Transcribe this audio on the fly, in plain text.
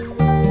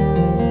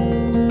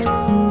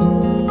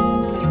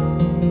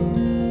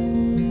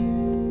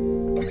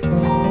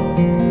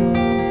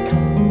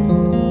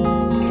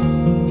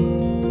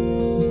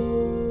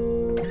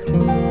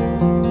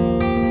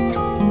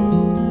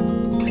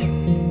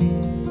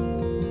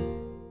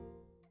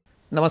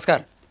नमस्कार.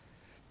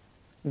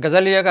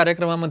 गझाली या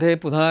कार्यक्रमामध्ये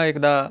पुन्हा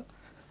एकदा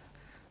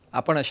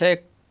आपण अशा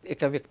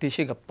एका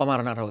व्यक्तीशी गप्पा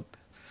मारणार आहोत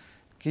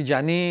की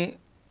ज्यांनी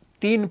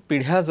 3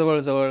 पिढ्या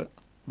जवळजवळ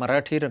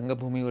मराठी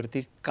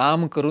रंगभूमीवरती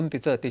काम करून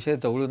तिचं अतिशय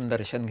जवळून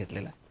दर्शन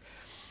घेतलेलं आहे.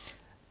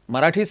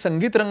 मराठी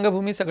संगीत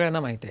रंगभूमी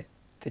सगळ्यांना माहीत आहे.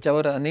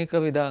 त्याच्यावर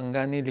अनेकविध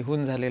अंगांनी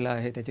लिहून झालेलं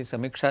आहे, त्याची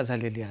समीक्षा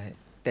झालेली आहे.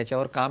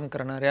 त्याच्यावर काम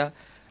करणाऱ्या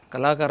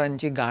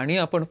कलाकारांची गाणी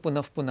आपण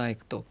पुन्हा पुन्हा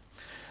ऐकतो.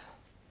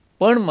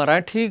 पण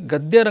मराठी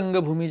गद्य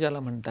रंगभूमी ज्याला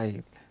म्हणता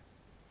येईल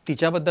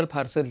तिच्याबद्दल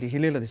फारसं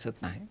लिहिलेलं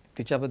दिसत नाही,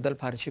 तिच्याबद्दल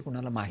फारशी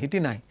कुणाला माहिती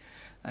नाही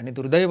आणि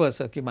दुर्दैव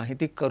असं की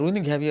माहिती करून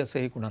घ्यावी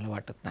असंही कुणाला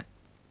वाटत नाही.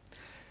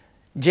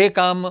 जे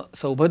काम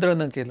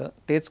सौभद्रनं केलं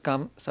तेच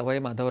काम सवाई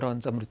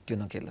माधवरावांचा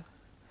मृत्यूनं केलं.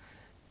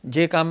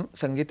 जे काम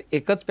संगीत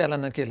एकच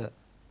प्यालानं केलं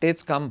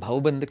तेच काम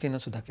भाऊबंदकीनं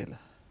सुद्धा केलं.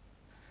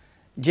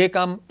 जे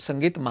काम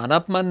संगीत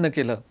मानापमाननं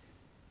केलं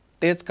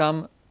तेच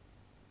काम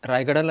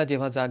रायगडाला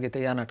जेव्हा जाग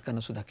येते या नाटकानं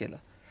सुद्धा केलं.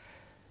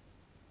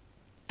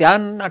 त्या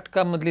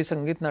नाटकामधली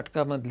संगीत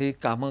नाटकामधली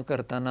कामं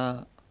करताना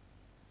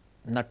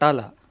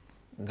नटाला,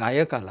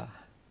 गायकाला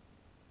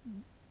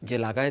जे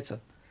लागायचं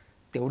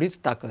तेवढीच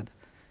ताकद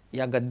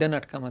या गद्य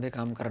नाटकामध्ये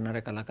काम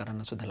करणाऱ्या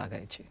कलाकारांना सुद्धा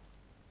लागायची.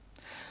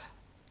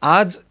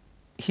 आज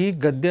ही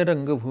गद्य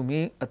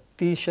रंगभूमी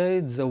अतिशय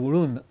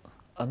जवळून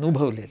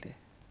अनुभवलेले,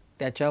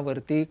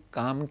 त्याच्यावरती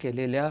काम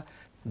केलेल्या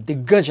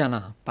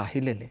दिग्गजांना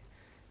पाहिलेले,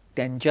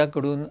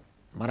 त्यांच्याकडून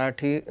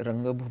मराठी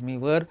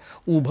रंगभूमीवर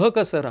उभं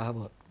कसं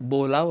राहावं,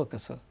 बोलावं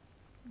कसं,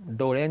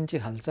 डोळ्यांची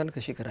हालचाल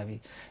कशी करावी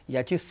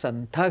याची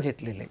संथा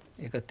घेतलेले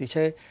एक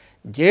अतिशय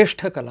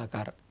ज्येष्ठ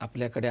कलाकार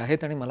आपल्याकडे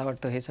आहेत. आणि मला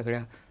वाटतं हे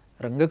सगळ्या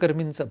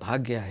रंगकर्मींचं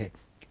भाग्य आहे.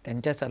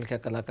 त्यांच्यासारख्या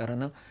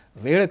कलाकारानं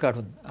वेळ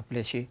काढून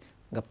आपल्याशी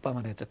गप्पा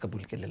मारायचं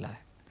कबूल केलेलं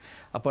आहे.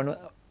 आपण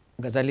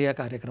गझाली या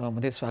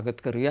कार्यक्रमामध्ये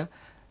स्वागत करूया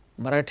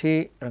मराठी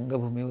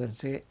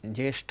रंगभूमीवरचे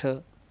ज्येष्ठ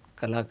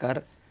कलाकार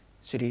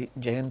श्री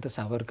जयंत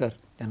सावरकर,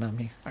 त्यांना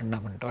आम्ही अण्णा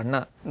म्हणतो.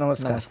 अण्णा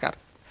नमस्कार.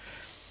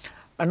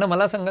 अण्णा,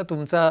 मला सांगा,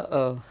 तुमचा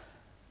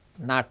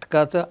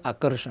नाटकाचं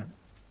आकर्षण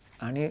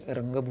आणि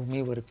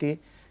रंगभूमीवरती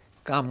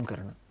काम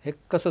करणं हे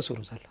कसं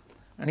सुरू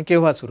झालं आणि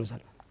केव्हा सुरू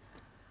झालं?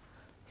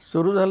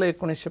 सुरू झालं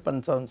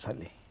 1955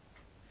 साली.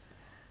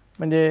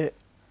 म्हणजे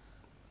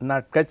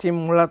नाटकाची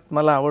मुळात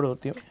मला आवड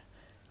होती.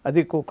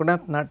 आधी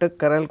कोकणात नाटक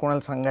करायला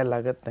कोणाला सांगायला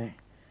लागत नाही.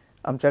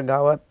 आमच्या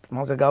गावात,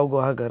 माझं गाव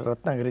गुहागर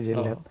रत्नागिरी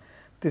जिल्ह्यात,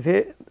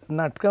 तिथे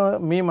नाटकं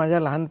मी माझ्या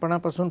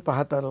लहानपणापासून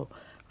पाहत आलो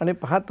आणि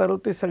पाहत आलो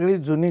ती सगळी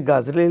जुनी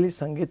गाजलेली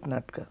संगीत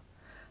नाटकं.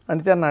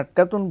 आणि त्या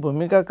नाटकातून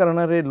भूमिका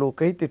करणारे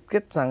लोकही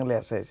तितकेच चांगले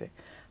असायचे.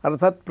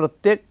 अर्थात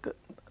प्रत्येक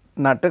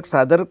नाटक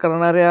सादर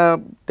करणाऱ्या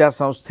त्या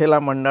संस्थेला,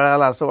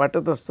 मंडळाला असं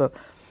वाटत असतं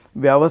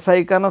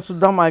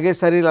व्यावसायिकांनासुद्धा मागे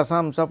सारील असा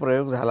आमचा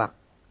प्रयोग झाला,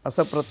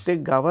 असं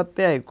प्रत्येक गावात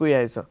ते ऐकू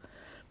यायचं.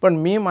 पण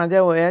मी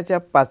माझ्या वयाच्या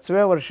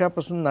 5व्या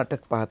वर्षापासून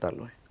नाटक पाहत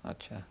आलो आहे.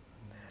 अच्छा.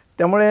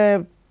 त्यामुळे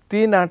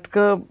ती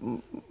नाटकं,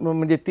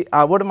 म्हणजे ती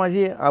आवड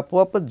माझी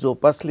आपोआपच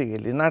जोपासली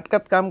गेली. नाटकात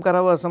काम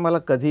करावं असं मला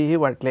कधीही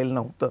वाटलेलं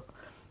नव्हतं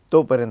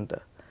तोपर्यंत.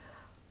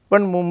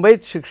 पण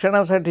मुंबईत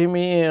शिक्षणासाठी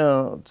मी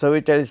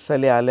 44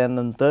 साली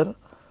आल्यानंतर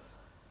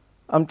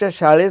आमच्या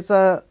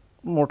शाळेचा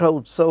मोठा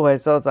उत्सव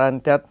व्हायचा होता आणि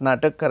त्यात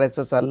नाटक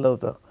करायचं चाललं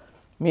होतं.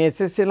 मी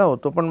SSCला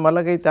होतो, पण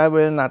मला काही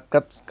त्यावेळी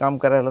नाटकात काम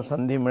करायला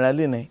संधी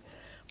मिळाली नाही.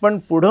 पण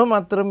पुढं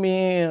मात्र मी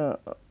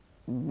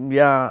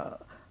या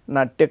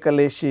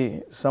नाट्यकलेशी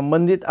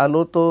संबंधित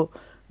आलो. तो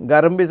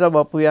गारंबीचा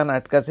बापू या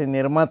नाटकाचे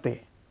निर्माते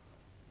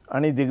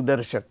आणि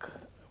दिग्दर्शक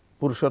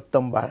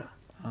पुरुषोत्तम बाळ,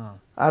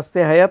 आज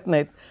ते हयात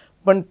नाहीत,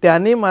 पण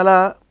त्यांनी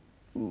मला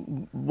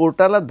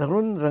बोटाला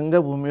धरून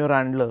रंगभूमीवर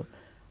आणलं.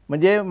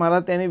 म्हणजे मला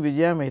त्याने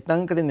विजया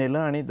मेहतांकडे नेलं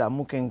आणि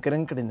दामू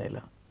केंकरेंकडे नेलं.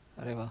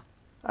 अरे वा.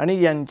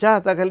 आणि यांच्या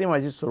हाताखाली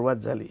माझी सुरुवात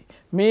झाली.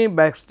 मी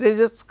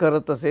बॅकस्टेजच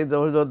करत असे.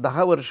 जवळजवळ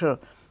 10 वर्ष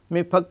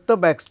मी फक्त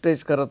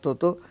बॅकस्टेज करत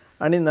होतो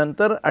आणि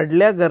नंतर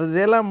अडल्या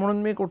गरजेला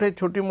म्हणून मी कुठे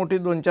छोटी मोठी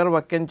 2-4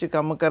 वाक्यांची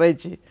कामं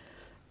करायची,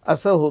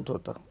 असं होत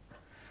होतं.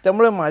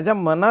 त्यामुळे माझ्या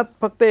मनात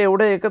फक्त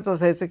एवढं एकच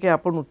असायचं की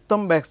आपण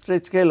उत्तम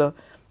बॅकस्टेज केलं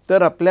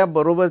तर आपल्या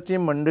बरोबरची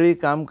मंडळी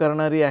काम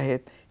करणारी आहेत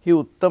ही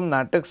उत्तम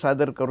नाटक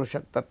सादर करू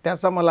शकतात,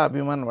 त्याचा मला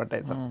अभिमान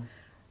वाटायचा.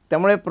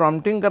 त्यामुळे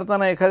प्रॉम्प्टिंग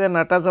करताना एखाद्या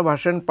नटाचं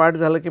भाषण पाठ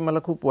झालं की मला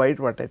खूप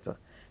वाईट वाटायचं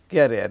की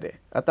अरे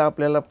आता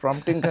आपल्याला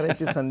प्रॉम्प्टिंग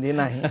करायची संधी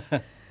नाही.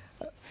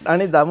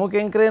 आणि दामू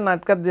केंकरे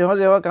नाटकात जेव्हा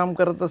जेव्हा काम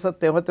करत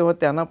असत तेव्हा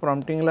त्यांना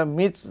प्रॉम्प्टिंगला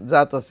मीच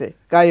जात असे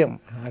कायम.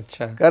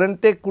 अच्छा. कारण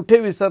ते कुठे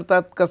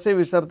विसरतात, कसे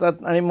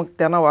विसरतात आणि मग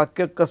त्यांना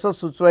वाक्य कसं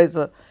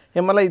सुचवायचं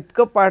हे मला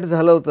इतकं पाठ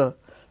झालं होतं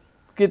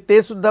की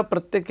ते सुद्धा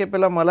प्रत्येक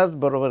खेपेला मलाच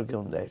बरोबर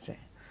घेऊन जायचे.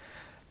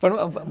 पण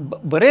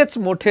बरेच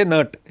मोठे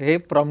नट हे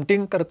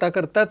प्रॉम्प्टिंग करता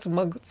करताच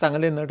मग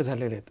चांगले नट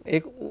झालेले आहेत.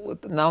 एक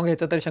नाव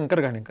घ्यायचं तर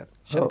शंकर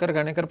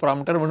घाणेकर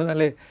प्रॉम्प्टर म्हणून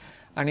आले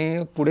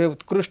आणि पुढे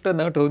उत्कृष्ट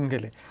नट होऊन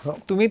गेले.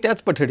 तुम्ही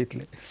त्याच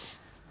पठडीतले.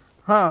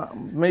 हां,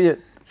 म्हणजे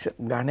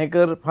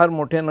घाणेकर फार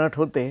मोठे नट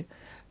होते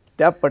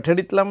त्या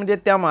पठडीतला, म्हणजे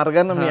त्या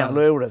मार्गानं मी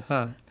आलो एवढंच.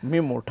 मी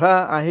मोठा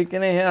आहे की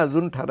नाही हे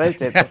अजून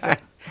ठरायचं आहे.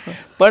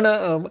 पण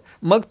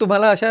मग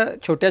तुम्हाला अशा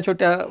छोट्या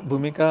छोट्या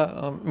भूमिका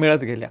मिळत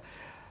गेल्या.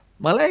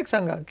 मला एक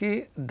सांगा की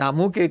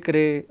दामू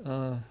केकरे,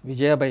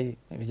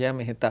 विजया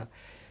मेहता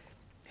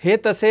हे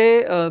तसे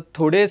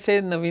थोडेसे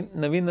नवीन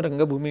नवीन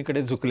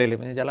रंगभूमीकडे झुकलेले,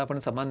 म्हणजे ज्याला आपण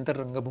समांतर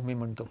रंगभूमी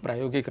म्हणतो,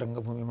 प्रायोगिक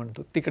रंगभूमी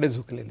म्हणतो, तिकडे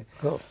झुकलेले.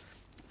 हो.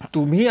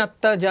 तुम्ही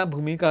आत्ता ज्या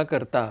भूमिका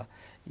करता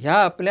ह्या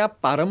आपल्या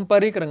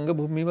पारंपरिक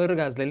रंगभूमीवर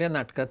गाजलेल्या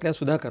नाटकातल्या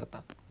सुद्धा करता.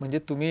 म्हणजे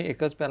तुम्ही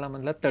एकच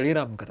प्यालामधला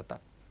तळीराम करता,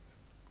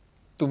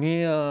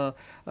 तुम्ही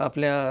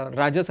आपल्या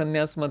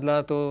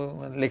राजसन्यासमधला तो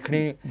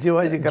लेखणी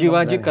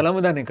जिवाजी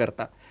कलमदाने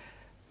करता.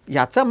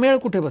 याचा मेळ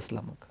कुठे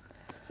बसला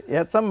मग?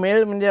 याचा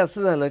मेळ म्हणजे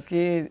असं झालं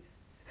की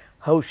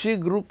हौशी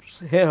ग्रुप्स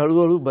हे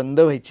हळूहळू बंद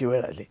व्हायची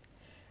वेळ आली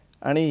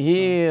आणि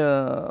ही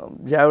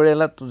ज्या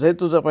वेळेला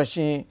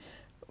तुझ्यापाशी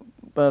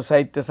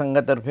साहित्य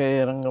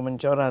संघातर्फे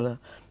रंगमंचावर आलं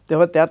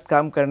तेव्हा त्यात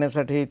काम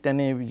करण्यासाठी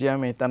त्याने विजया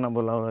मेहतांना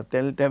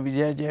बोलावलं. त्या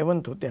विजया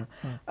जयवंत होत्या,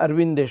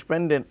 अरविंद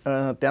देशपांडे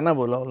त्यांना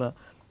बोलावलं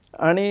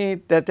आणि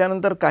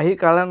त्याच्यानंतर काही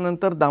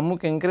काळानंतर दामू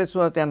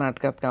केंकरेसुद्धा त्या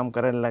नाटकात काम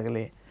करायला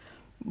लागले.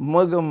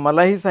 मग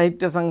मलाही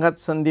साहित्य संघात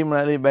संधी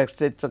मिळाली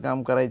बॅकस्टेजचं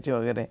काम करायची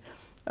वगैरे.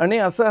 आणि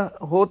असं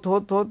होत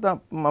होत होत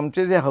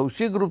आमचे जे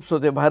हौशी ग्रुप्स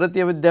होते,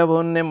 भारतीय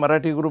विद्याभवनने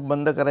मराठी ग्रुप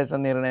बंद करायचा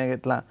निर्णय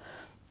घेतला,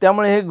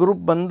 त्यामुळे हे ग्रुप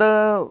बंद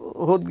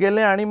होत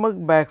गेले आणि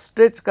मग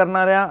बॅकस्टेज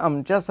करणाऱ्या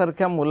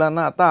आमच्यासारख्या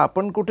मुलांना आता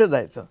आपण कुठे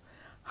जायचं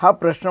हा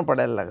प्रश्न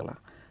पडायला लागला.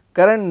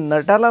 कारण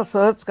नटाला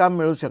सहज काम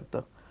मिळू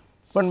शकतं,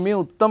 पण मी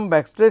उत्तम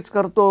बॅकस्टेज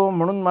करतो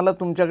म्हणून मला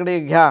तुमच्याकडे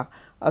घ्या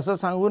असं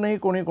सांगूनही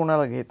कोणी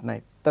कोणाला घेत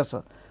नाहीत तसं.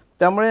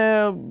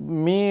 त्यामुळे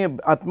मी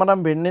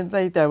आत्माराम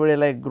भेंडेंचाही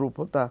त्यावेळेला एक ग्रुप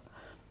होता,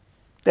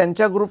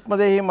 त्यांच्या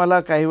ग्रुपमध्येही मला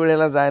काही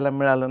वेळेला जायला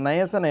मिळालं नाही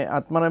असं नाही.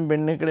 आत्माराम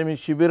भेंडेकडे मी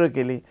शिबिरं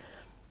केली.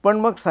 पण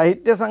मग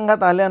साहित्य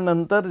संघात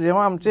आल्यानंतर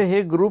जेव्हा आमचे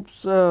हे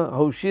ग्रुप्स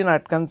हौशी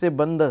नाटकांचे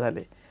बंद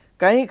झाले,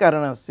 काही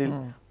कारणं असतील,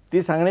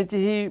 ती सांगण्याची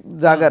ही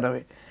जागा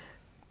नव्हे,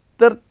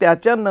 तर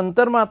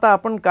त्याच्यानंतर मग आता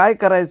आपण काय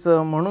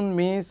करायचं म्हणून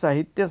मी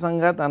साहित्य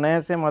संघात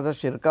अनायासे माझा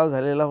शिरकाव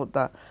झालेला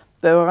होता.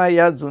 तेव्हा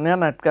या जुन्या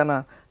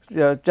नाटकांना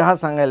चहा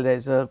सांगायला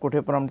जायचं, कुठे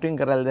प्रॉम्प्टिंग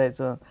करायला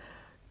जायचं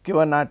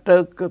किंवा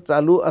नाटक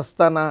चालू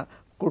असताना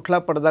कुठला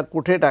पडदा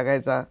कुठे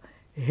टाकायचा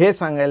हे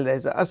सांगायला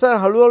जायचं. असं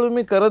हळूहळू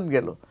मी करत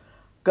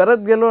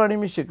गेलो आणि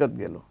मी शिकत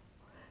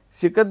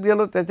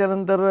गेलो.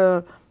 त्याच्यानंतर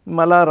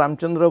मला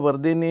रामचंद्र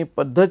वर्देंनी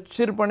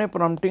पद्धतशीरपणे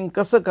प्रॉम्प्टिंग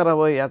कसं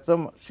करावं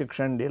याचं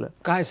शिक्षण दिलं.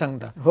 काय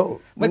सांगता? हो,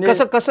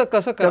 म्हणजे कसं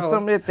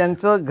म्हणजे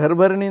त्यांचं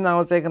घरभरणी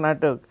नावाचं एक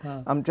नाटक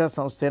आमच्या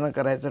संस्थेनं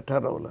करायचं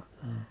ठरवलं.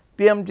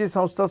 ती आमची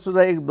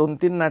संस्थासुद्धा एक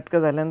 2-3 नाटकं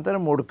झाल्यानंतर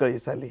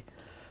मोडकळीस आली.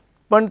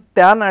 पण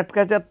त्या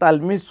नाटकाच्या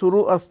तालमी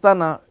सुरू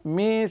असताना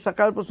मी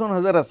सकाळपासून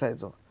हजर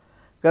असायचो,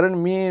 कारण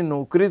मी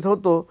नोकरीत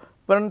होतो.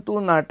 परंतु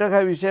नाटक हा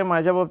विषय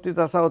माझ्या बाबतीत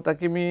असा होता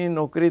की मी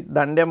नोकरीत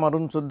दांड्या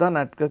मारूनसुद्धा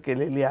नाटकं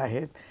केलेली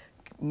आहेत.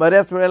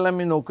 बऱ्याच वेळेला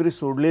मी नोकरी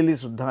सोडलेली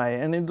सुद्धा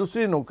आहे आणि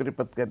दुसरी नोकरी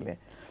पत्करली आहे.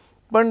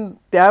 पण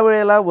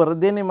त्यावेळेला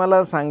वर्देने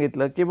मला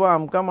सांगितलं की बा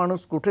आमका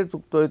माणूस कुठे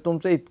चुकतोय,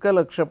 तुमचं इतकं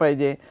लक्ष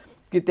पाहिजे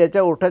की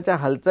त्याच्या ओठाच्या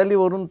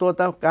हालचालीवरून तो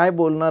आता काय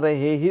बोलणार आहे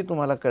हेही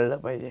तुम्हाला कळलं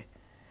पाहिजे.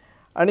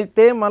 आणि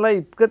ते मला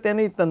इतकं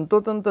त्यांनी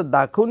तंतोतंत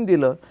दाखवून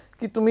दिलं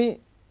की तुम्ही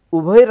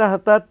उभे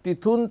राहतात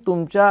तिथून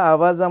तुमच्या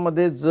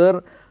आवाजामध्ये जर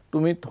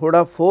तुम्ही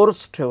थोडा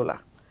फोर्स ठेवला,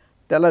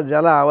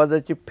 ज्याला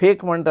आवाजाची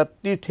फेक म्हणतात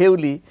ती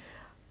ठेवली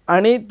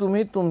आणि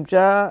तुम्ही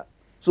तुमच्या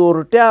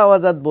चोरट्या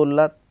आवाजात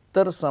बोललात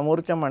तर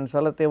समोरच्या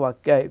माणसाला ते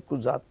वाक्य ऐकू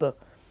जातं.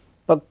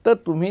 फक्त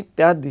तुम्ही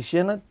त्या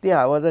दिशेनं ती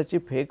आवाजाची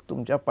फेक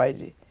तुमच्या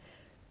पाहिजे.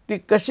 ती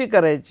कशी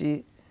करायची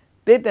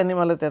ते त्यांनी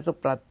मला त्याचं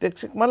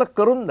प्रात्यक्षिक मला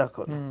करून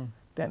दाखवलं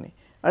त्यांनी.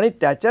 आणि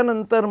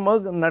त्याच्यानंतर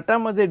मग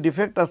नटामध्ये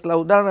डिफेक्ट असला,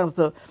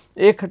 उदाहरणार्थ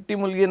एक हट्टी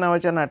मुलगी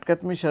नावाच्या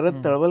नाटकात मी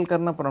शरद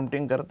तळवलकरांना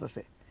प्रॉम्प्टिंग करत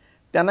असे.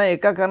 त्यांना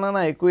एका कानानं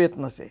ऐकू येत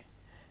नसे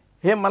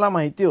हे मला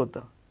माहिती होतं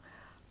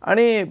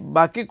आणि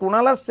बाकी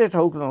कुणालाच ते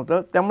ठाऊक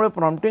नव्हतं. त्यामुळे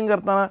प्रॉम्प्टिंग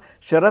करताना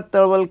शरद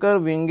तळवलकर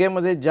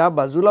विंगेमध्ये ज्या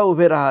बाजूला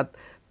उभे राहत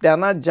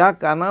त्यांना ज्या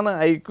कानानं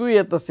ऐकू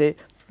येत असे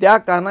त्या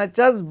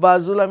कानाच्याच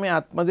बाजूला मी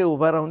आतमध्ये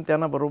उभा राहून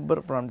त्यांना बरोबर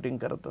प्रॉम्प्टिंग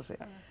करत असे.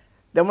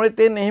 त्यामुळे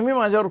ते नेहमी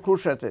माझ्यावर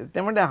खुश असायचे.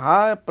 ते म्हणजे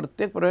हा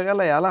प्रत्येक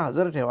प्रयोगाला याला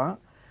हजर ठेवा,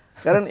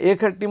 कारण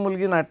एक हट्टी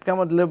मुलगी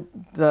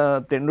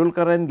नाटकामधलं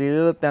तेंडुलकरांनी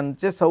लिहिलेलं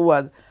त्यांचे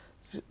संवाद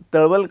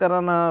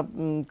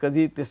तळवलकरांना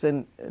कधी तसे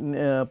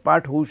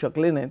पाठ होऊ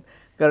शकले नाहीत,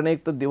 कारण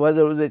एक तर दिवा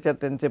जळू द्यायच्या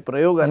त्यांचे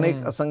प्रयोग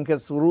अनेक असंख्य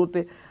सुरू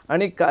होते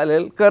आणि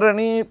कालेलकर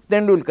आणि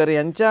तेंडुलकर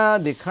यांच्या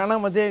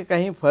लिखाणामध्ये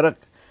काही फरक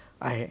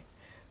आहे,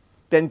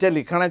 त्यांच्या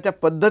लिखाणाच्या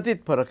पद्धतीत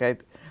फरक आहेत.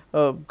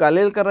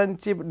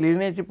 कालेलकरांची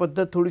लिहिण्याची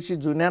पद्धत थोडीशी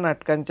जुन्या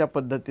नाटकांच्या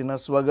पद्धतीनं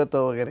स्वगत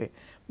वगैरे,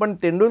 पण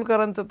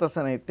तेंडुलकरांचं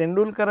तसं नाही.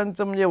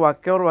 तेंडुलकरांचं म्हणजे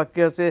वाक्यावर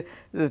वाक्य असे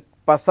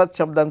 5-7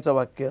 शब्दांचं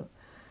वाक्य,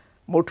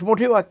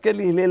 मोठमोठी वाक्य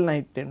लिहिलेली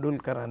नाहीत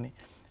तेंडुलकरांनी.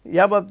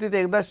 या बाबतीत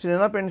एकदा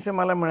श्रीना पेंडसे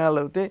मला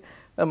मिळाले होते,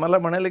 मला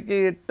म्हणाले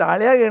की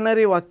टाळ्या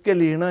घेणारी वाक्य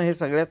लिहिणं हे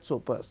सगळ्यात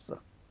सोपं असतं,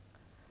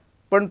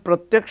 पण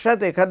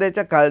प्रत्यक्षात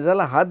एखाद्याच्या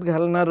काळजाला हात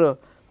घालणारं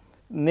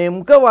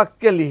नेमकं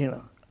वाक्य लिहिणं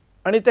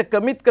आणि ते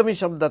कमीत कमी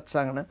शब्दात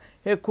सांगणं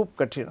हे खूप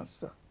कठीण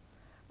असतं.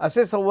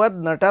 असे संवाद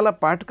नटाला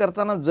पाठ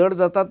करताना जड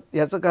जातात.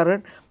 याचं कारण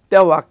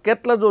त्या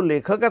वाक्यातला जो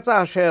लेखकाचा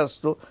आशय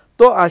असतो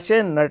तो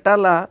आशय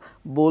नटाला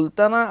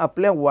बोलताना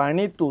आपल्या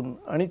वाणीतून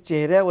आणि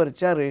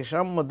चेहऱ्यावरच्या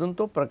रेषांमधून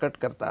तो प्रकट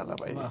करता आला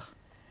पाहिजे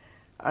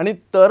आणि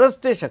तरच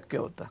ते शक्य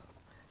होतं.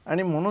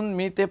 आणि म्हणून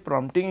मी ते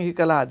प्रॉम्प्टिंग ही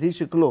कला आधी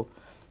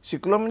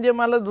शिकलो म्हणजे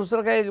मला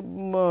दुसरं काही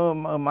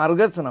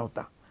मार्गच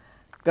नव्हता.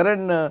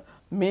 कारण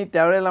मी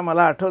त्यावेळेला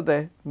मला आठवतं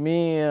आहे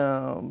मी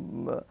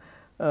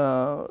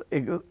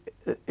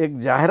एक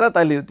जाहिरात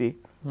आली होती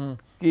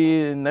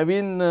की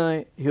नवीन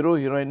हिरो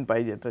हिरोईन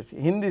पाहिजे तशी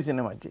हिंदी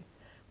सिनेमाची,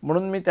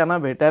 म्हणून मी त्यांना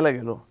भेटायला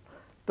गेलो.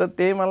 तर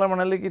ते मला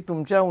म्हणाले की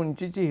तुमच्या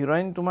उंचीची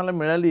हिरोईन तुम्हाला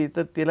मिळाली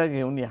तर तिला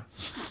घेऊन या,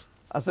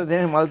 असं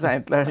त्याने मला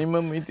सांगितलं. आणि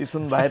मग मी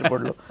तिथून बाहेर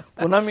पडलो.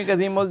 पुन्हा मी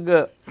कधी मग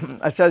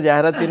अशा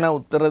जाहिरातींना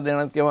उत्तरं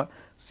देणं किंवा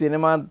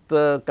सिनेमात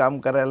काम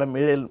करायला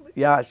मिळेल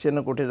या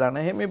आशेनं कुठे जाणं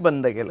हे मी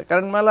बंद केलं.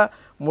 कारण मला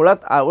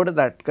मुळात आवड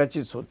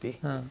नाटकाचीच होती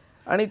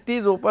आणि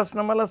ती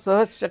जोपासणं मला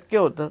सहज शक्य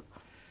होतं.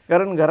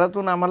 कारण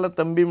घरातून आम्हाला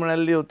तंबी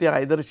मिळाली होती,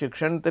 आयदर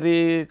शिक्षण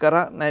तरी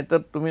करा नाहीतर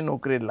तुम्ही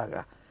नोकरीला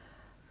लागा.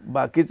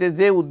 बाकीचे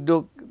जे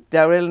उद्योग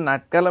त्यावेळेला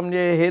नाटकाला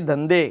म्हणजे हे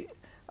धंदे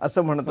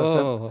असं म्हणत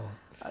असत,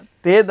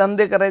 ते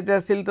धंदे करायचे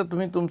असतील तर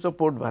तुम्ही तुमचं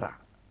पोट भरा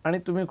आणि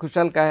तुम्ही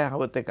खुशाल काय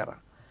हवं ते करा.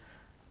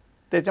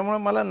 त्याच्यामुळे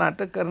मला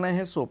नाटक करणं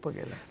हे सोपं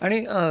गेलं.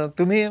 आणि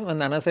तुम्ही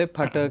नानासाहेब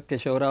फाटक,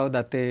 केशवराव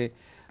दाते,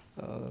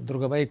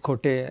 दुर्गाबाई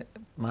खोटे,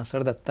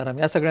 मासळ दत्ताराम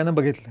या सगळ्यांना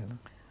बघितलं ना?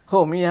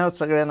 हो, मी ह्या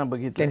सगळ्यांना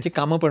बघितलं. त्यांची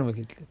कामं पण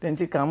बघितली.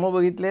 त्यांची कामं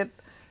बघितलेत,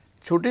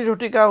 छोटी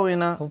छोटी का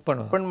होईना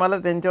पण मला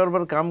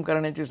त्यांच्याबरोबर काम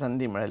करण्याची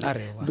संधी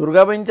मिळाली.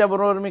 दुर्गाबाईंच्या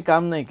बरोबर मी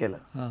काम नाही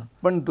केलं,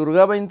 पण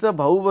दुर्गाबाईंचं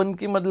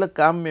भाऊबंदकीमधलं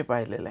काम मी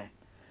पाहिलेलं आहे.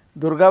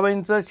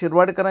 दुर्गाबाईंचं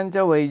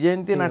शिरवाडकरांच्या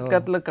वैजयंती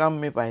नाटकातलं काम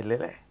मी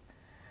पाहिलेलं आहे.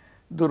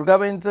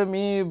 दुर्गाबाईंचं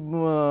मी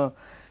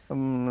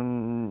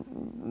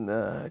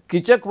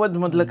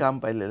कीचकवधमधलं काम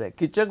पाहिलेलं आहे.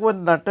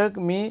 कीचकवध नाटक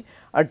मी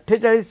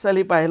 48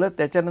 साली पाहिलं.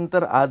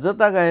 त्याच्यानंतर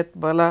आजतागायत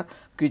मला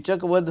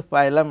कीचकवध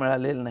पाहायला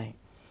मिळालेलं नाही.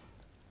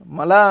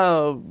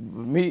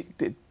 मी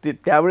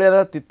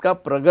त्यावेळेला तितका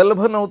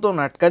प्रगल्भ नव्हतो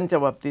नाटकांच्या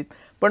बाबतीत,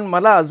 पण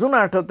मला अजून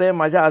आठवतं आहे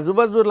माझ्या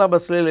आजूबाजूला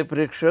बसलेले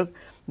प्रेक्षक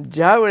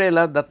ज्या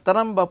वेळेला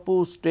दत्ताराम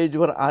बापू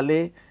स्टेजवर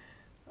आले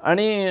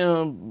आणि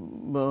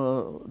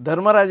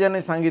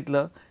धर्मराजाने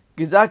सांगितलं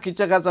की जा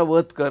कीचकाचा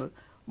वध कर,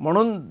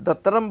 म्हणून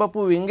दत्ताराम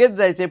बापू विंगेत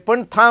जायचे,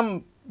 पण थांब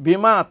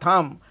भीमा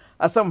थांब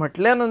असं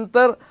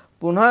म्हटल्यानंतर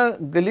पुन्हा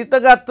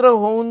गलितगात्र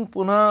होऊन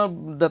पुन्हा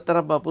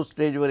दत्ताराम बापू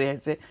स्टेजवर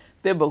यायचे.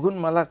 ते बघून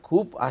मला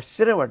खूप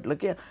आश्चर्य वाटलं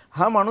की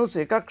हा माणूस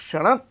एका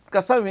क्षणात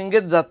कसा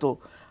विंगेत जातो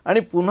आणि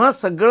पुन्हा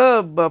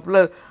सगळं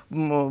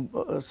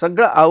आपलं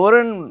सगळं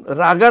आवरण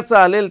रागाचं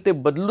आलेलं ते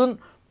बदलून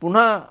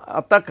पुन्हा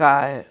आता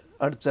काय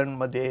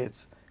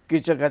अडचणमध्येच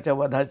कीचकाच्या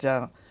वधाच्या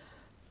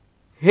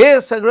हे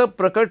सगळं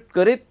प्रकट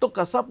करीत तो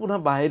कसा पुन्हा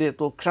बाहेर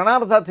येतो.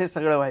 क्षणार्धात हे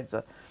सगळं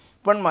व्हायचं.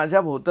 पण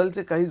माझ्या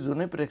भोवतालचे काही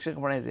जुने प्रेक्षक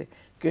म्हणायचे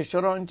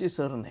केशवरावांची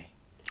सर नाही.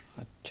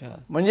 अच्छा,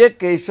 म्हणजे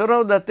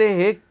केशवराव दाते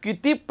हे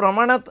किती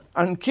प्रमाणात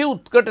आणखी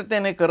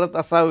उत्कटतेने करत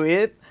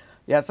असावेत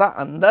याचा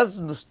अंदाज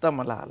नुसता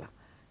मला आला.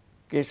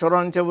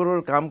 केशवरावांच्या बरोबर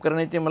काम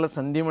करण्याची मला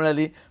संधी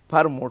मिळाली.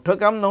 फार मोठं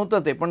काम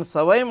नव्हतं ते, पण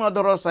सवाई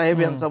माधवराव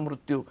साहेब यांचा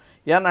मृत्यू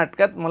या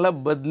नाटकात मला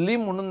बदली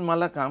म्हणून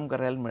मला काम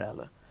करायला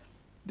मिळालं.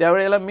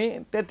 त्यावेळेला मी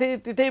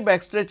तिथेही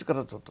बॅकस्टेज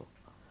करत होतो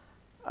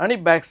आणि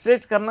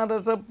बॅकस्टेज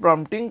करणाऱ्याचं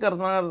प्रॉम्प्टिंग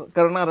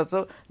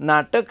करणाऱ्याचं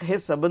नाटक हे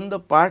सबंध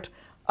पाठ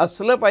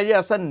असलं पाहिजे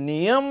असा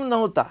नियम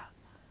नव्हता,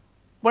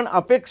 पण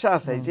अपेक्षा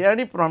असायची.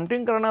 आणि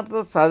प्रॉम्प्टिंग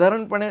करणारचं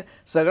साधारणपणे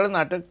सगळं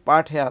नाटक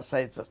पाठ हे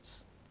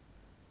असायचंच.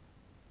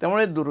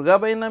 त्यामुळे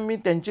दुर्गाबाईंना मी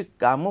त्यांची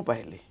कामं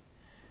पाहिली.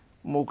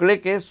 मोकळे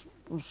केस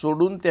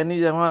सोडून त्यांनी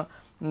जेव्हा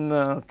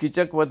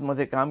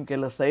कीचकवधमध्ये काम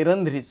केलं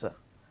सैरंध्रीचं,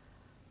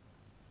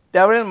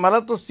 त्यावेळेस मला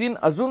तो सीन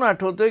अजून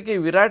आठवतोय की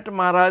विराट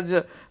महाराज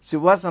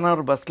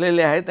सिंहासनावर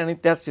बसलेले आहेत आणि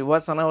त्या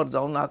सिंहासनावर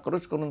जाऊन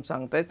आक्रोश करून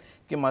सांगतायत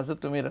की माझं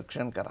तुम्ही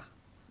रक्षण करा,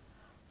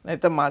 नाही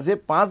तर माझे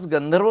 5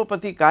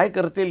 गंधर्वपती काय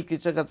करतील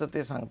कीचकाचं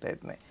ते सांगता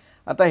येत नाही.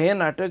 आता हे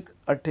नाटक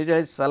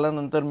 48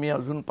 सालानंतर मी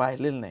अजून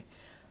पाहिलेलं नाही.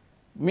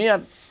 मी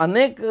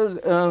अनेक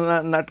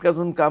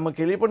नाटकातून कामं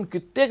केली, पण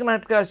कित्येक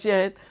नाटकं अशी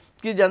आहेत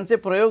की ज्यांचे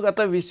प्रयोग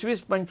आता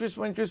 20-20,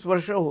 25-25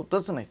 वर्ष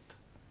होतच नाहीत.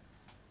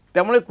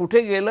 त्यामुळे कुठे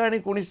गेलं आणि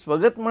कोणी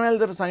स्वगत म्हणायला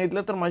जर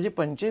सांगितलं तर माझी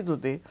पंचायत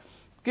होते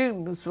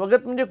की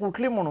स्वगत म्हणजे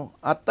कुठली म्हणू.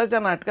 आत्ताच्या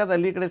नाटकात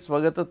अलीकडे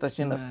स्वगत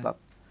तशी नसतात.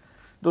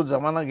 तो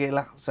जमाना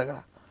गेला सगळा.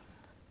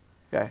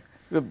 काय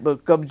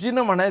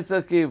कब्जीनं म्हणायचं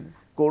की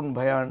कोण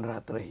भयान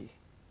रात्रही,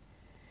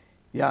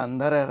 या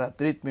अंधाऱ्या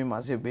रात्रीत मी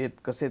माझे बेत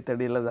कसे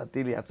तडीला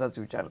जातील याचाच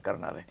विचार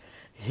करणार आहे.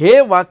 हे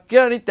वाक्य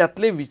आणि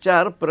त्यातले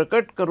विचार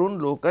प्रकट करून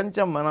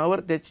लोकांच्या मनावर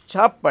त्याची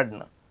छाप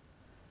पाडणं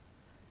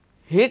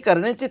हे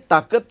करण्याची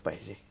ताकद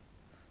पाहिजे.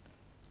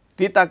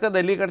 ती ताकद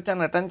अलीकडच्या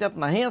नटांच्यात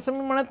नाही असं मी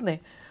म्हणत नाही,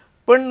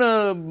 पण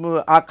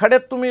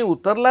आखाड्यात तुम्ही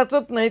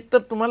उतरलाचच नाहीत तर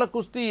तुम्हाला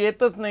कुस्ती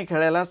येतच नाही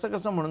खेळायला असं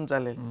कसं म्हणून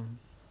चालेल,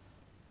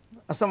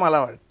 असं मला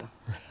वाटतं.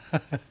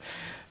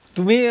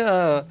 तुम्ही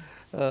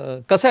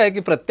कसं आहे की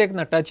प्रत्येक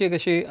नटाची एक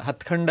अशी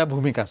हातखंडा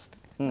भूमिका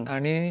असते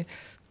आणि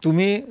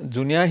तुम्ही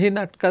जुन्याही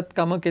नाटकात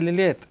कामं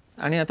केलेली आहेत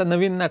आणि आता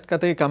नवीन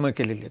नाटकातही कामं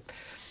केलेली आहेत.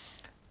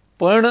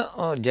 पण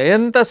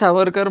जयंत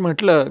सावरकर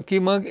म्हटलं की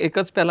मग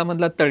एकच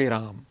प्यालामधला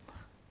तळीराम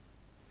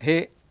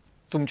हे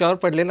तुमच्यावर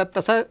पडलेला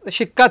तसा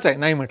शिक्काच आहे,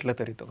 नाही म्हटलं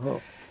तरी तो. हो.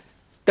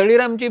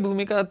 तळीरामची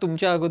भूमिका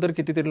तुमच्या अगोदर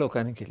कितीतरी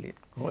लोकांनी केली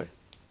आहे. होय.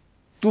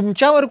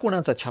 तुमच्यावर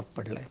कुणाचा छाप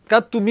पडलाय का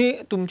तुम्ही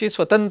तुमची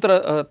स्वतंत्र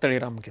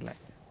तळीराम केलाय?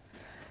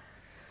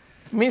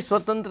 मी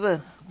स्वतंत्र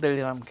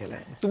तळीराम केला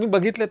आहे. तुम्ही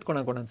बघितलेत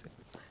कोणाकोणाचे?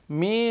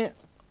 मी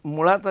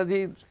मुळात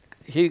आधी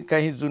ही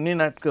काही जुनी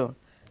नाटकं,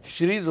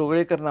 श्री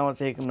जोगळेकर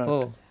नावाचं एक नट,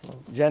 हो.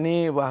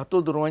 ज्यांनी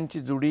वाहतो दुर्वांची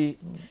जुडी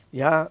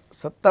ह्या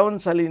 57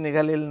 साली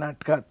निघालेल्या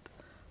नाटकात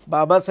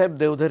बाबासाहेब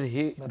देवधर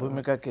ही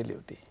भूमिका केली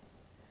होती.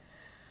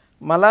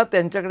 मला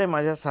त्यांच्याकडे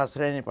माझ्या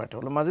सासऱ्याने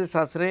पाठवलं. माझे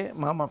सासरे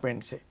मामा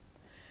पेंडसे.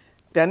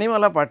 त्यांनी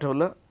मला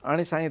पाठवलं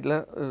आणि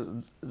सांगितलं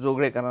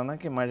जोगळेकरांना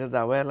की माझ्या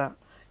जावयाला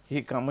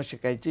ही कामं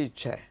शिकायची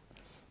इच्छा आहे.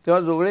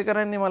 तेव्हा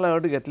जोगळेकरांनी मला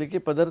अट घेतली की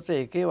पदरचं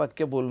एकही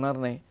वाक्य बोलणार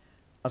नाही,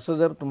 असं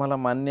जर तुम्हाला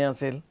मान्य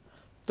असेल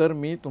तर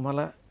मी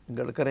तुम्हाला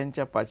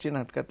गडकऱ्यांच्या 5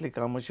 नाटकातली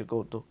कामं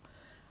शिकवतो,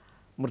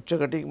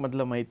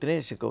 मृच्छकटिकमधलं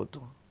मैत्रेय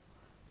शिकवतो,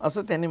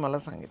 असं त्यांनी मला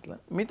सांगितलं.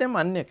 मी ते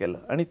मान्य केलं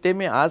आणि ते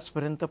मी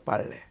आजपर्यंत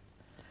पाळलं आहे.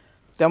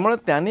 त्यामुळं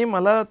त्यांनी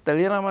मला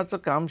तळीरामाचं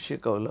काम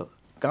शिकवलं,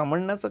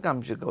 कामण्णाचं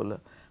काम शिकवलं,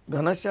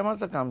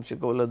 घनश्यामाचं काम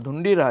शिकवलं,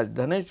 धुंडीराज,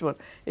 धनेश्वर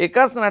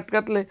एकाच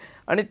नाटकातले.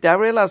 आणि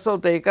त्यावेळेला असं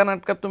होतं, एका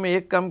नाटकात तुम्ही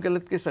एक काम केलं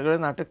की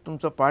सगळं नाटक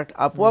तुमचं पाठ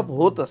आपोआप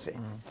होत असे.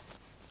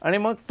 आणि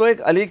मग तो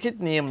एक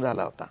अलिखित नियम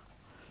झाला होता.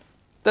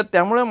 तर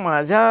त्यामुळे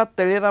माझ्या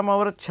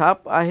तळीरामावर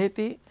छाप आहे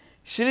ती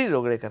श्री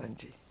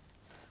जोगळेकरांची.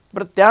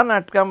 बरं, त्या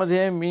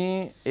नाटकामध्ये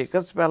मी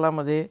एकच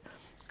प्यालामध्ये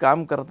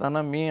काम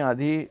करताना मी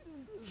आधी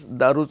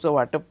दारूचं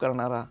वाटप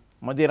करणारा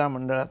मदिरा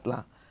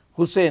मंडळातला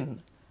हुसेन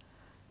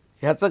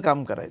ह्याचं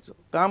काम करायचो.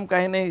 काम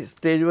काही नाही,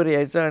 स्टेजवर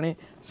यायचं आणि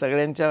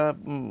सगळ्यांच्या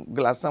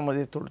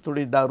ग्लासामध्ये थोडी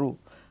थोडी दारू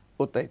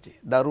ओतायची.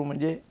 दारू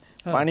म्हणजे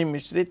पाणी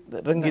मिश्रित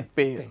रंगीत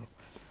पेय,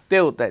 ते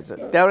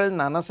ओतायचं. त्यावेळेस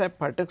नानासाहेब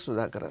फाटक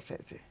सुधाकर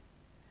असायचे.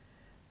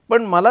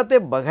 पण मला ते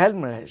बघायला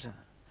मिळायचं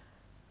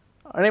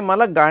आणि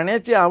मला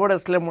गाण्याची आवड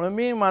असल्यामुळे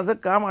मी माझं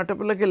काम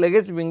आटपलं की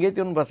लगेच विंगेत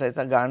येऊन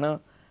बसायचा. गाणं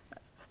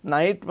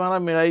नाईट मला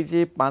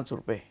मिळायची 5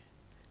 रुपये,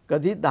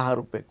 कधी 10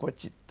 रुपये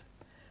क्वचित.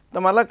 तर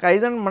मला काही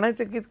जण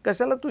म्हणायचे की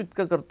कशाला तू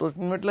इतकं करतोस.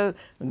 मी म्हटलं,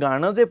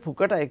 गाणं जे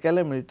फुकट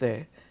ऐकायला मिळतं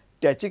आहे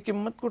त्याची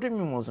किंमत कुठे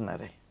मी मोजणार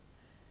आहे.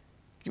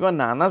 किंवा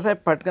नानासाहेब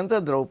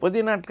फाटकांचं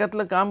द्रौपदी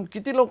नाटकातलं काम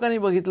किती लोकांनी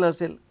बघितलं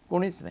असेल?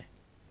 कोणीच नाही.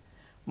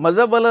 मज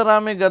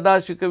बलरामे गदा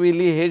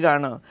शिकविली हे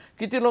गाणं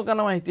किती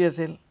लोकांना माहिती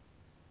असेल?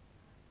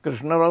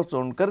 कृष्णराव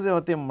चोंडकर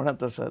जेव्हा ते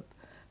म्हणत असत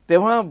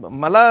तेव्हा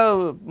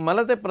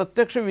मला ते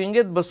प्रत्यक्ष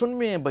विंगेत बसून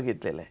मी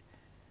बघितलेलं आहे.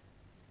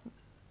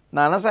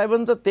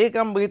 नानासाहेबांचं ते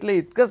काम बघितलं.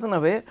 इतकंच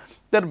नव्हे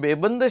तर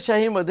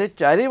बेबंदशाहीमध्ये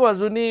चारी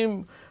बाजूनी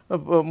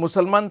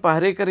मुसलमान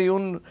पहारेकर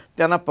येऊन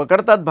त्यांना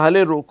पकडतात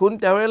भाले रोखून.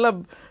 त्यावेळेला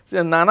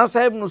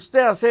नानासाहेब नुसते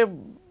असे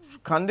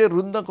खांदे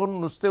रुंद करून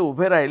नुसते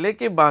उभे राहिले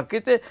की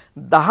बाकीचे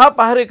 10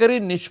 पहारेकरी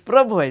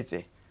निष्प्रभ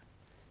व्हायचे.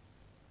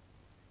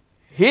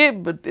 हे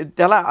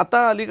त्याला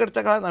आता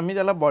अलीकडच्या काळात आम्ही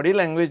त्याला बॉडी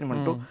लँग्वेज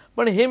म्हणतो,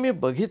 पण हे मी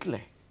बघितलंय.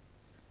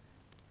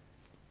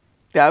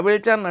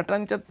 त्यावेळच्या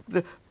नटांच्या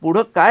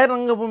पुढं काय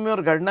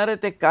रंगभूमीवर घडणार आहे,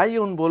 ते काय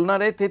येऊन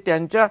बोलणार आहे, ते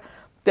त्यांच्या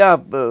त्या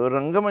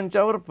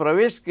रंगमंचावर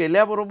प्रवेश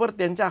केल्याबरोबर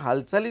त्यांच्या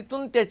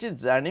हालचालीतून त्याची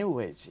जाणीव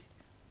व्हायची.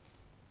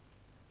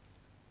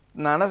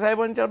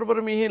 नानासाहेबांच्याबरोबर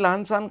मी ही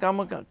लहान सहान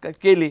कामं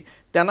केली.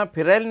 त्यांना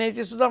फिरायला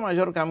न्यायची सुद्धा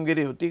माझ्यावर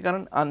कामगिरी होती.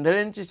 कारण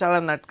आंधळ्यांची शाळा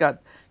नाटकात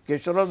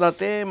केशवराव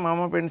दाते,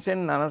 मामा पेंडसे,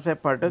 नानासाहेब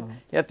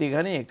फाटक या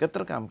तिघांनी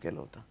एकत्र काम केलं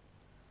होतं.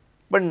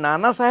 पण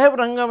नानासाहेब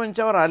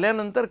रंगमंचावर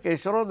आल्यानंतर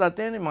केशवराव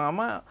दाते आणि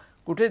मामा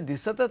कुठे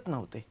दिसतच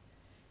नव्हते.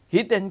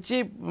 ही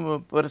त्यांची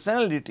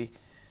पर्सनॅलिटी,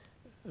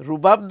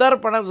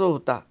 रुबाबदारपणा जो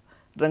होता,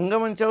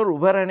 रंगमंचावर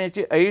उभं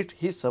राहण्याची ऐट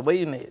ही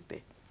सवयीने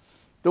येते.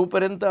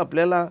 तोपर्यंत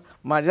आपल्याला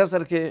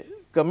माझ्यासारखे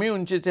कमी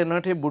उंचीचे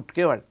नट हे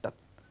बुटके वाटतात.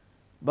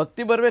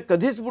 भक्ती बर्वे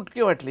कधीच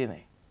बुटकी वाटली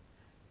नाही.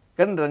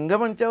 कारण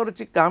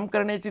रंगमंचावरची काम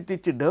करण्याची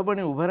तिची ढब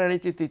आणि उभं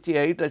राहण्याची तिची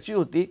ऐट अशी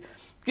होती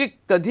की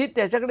कधी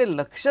त्याच्याकडे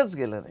लक्षच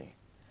गेलं नाही.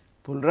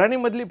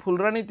 फुलराणीमधली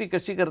फुलराणी ती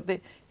कशी करते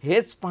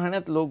हेच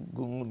पाहण्यात लोक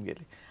गुंगून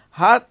गेले.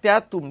 हा त्या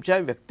तुमच्या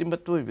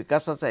व्यक्तिमत्व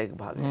विकासाचा एक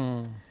भाग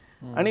आहे.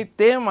 आणि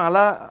ते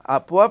मला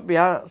आपोआप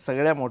या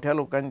सगळ्या मोठ्या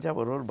लोकांच्या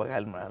बरोबर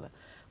बघायला मिळालं.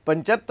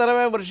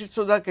 75व्या वर्षीत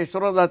सुद्धा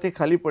केशवराव दाते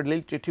खाली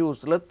पडलेली चिठी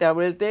उचलत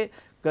त्यावेळेला ते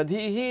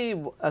कधीही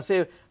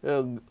असे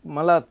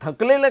मला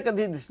थकलेले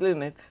कधी दिसले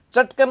नाहीत.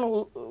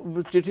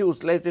 चटकन चिठी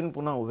उचलायचे आणि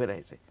पुन्हा उभे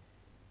राहायचे.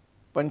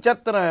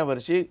 75व्या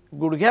वर्षी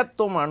गुडघ्यात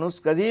तो माणूस,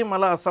 कधीही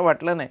मला असं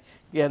वाटलं नाही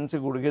की यांचे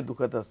गुडघे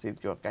दुखत असतील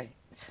किंवा काही.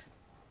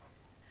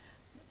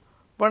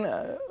 पण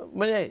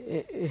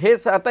म्हणजे हे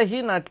आता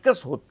ही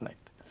नाटकंच होत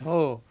नाहीत.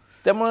 हो,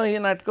 त्यामुळे ही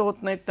नाटकं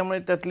होत नाहीत. त्यामुळे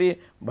त्यातली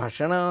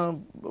भाषणं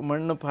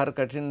म्हणणं फार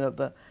कठीण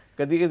जातं.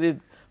 कधी कधी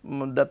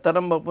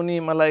दत्ताराम बापूंनी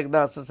मला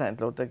एकदा असं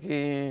सांगितलं होतं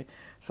की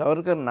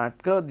सावरकर,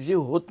 नाटकं जी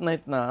होत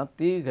नाहीत ना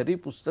ती घरी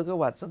पुस्तकं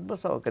वाचत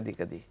बसावं. कधी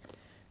कधी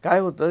काय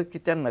होतं की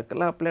त्या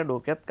नकला आपल्या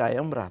डोक्यात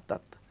कायम राहतात.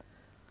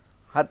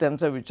 हा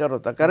त्यांचा विचार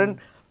होता. कारण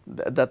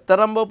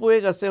दत्ताराम बापू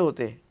एक असे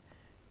होते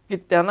की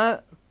त्यांना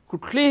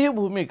कुठलीही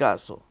भूमिका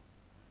असो,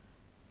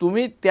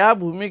 तुम्ही त्या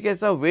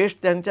भूमिकेचा वेश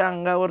त्यांच्या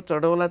अंगावर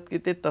चढवलात की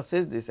ते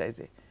तसेच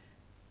दिसायचे.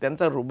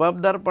 त्यांचा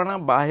रुबाबदारपणा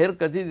बाहेर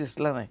कधी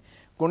दिसला नाही,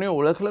 कोणी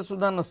ओळखलं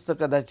सुद्धा नसतं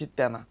कदाचित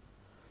त्यांना,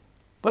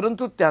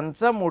 परंतु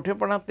त्यांचा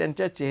मोठेपणा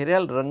त्यांच्या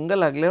चेहऱ्याला रंग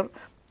लागल्यावर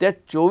त्या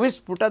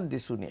 24 फुटात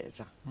दिसून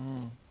यायचा.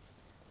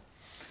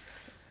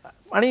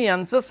 आणि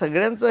यांचं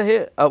सगळ्यांचं हे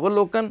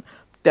अवलोकन,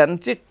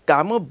 त्यांची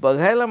कामं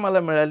बघायला मला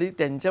मिळाली,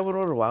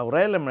 त्यांच्याबरोबर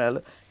वावरायला मिळालं,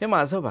 हे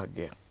माझं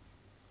भाग्य आहे.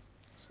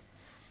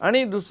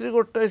 आणि दुसरी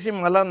गोष्ट अशी,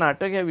 मला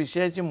नाटक या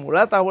विषयाची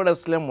मुळात आवड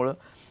असल्यामुळं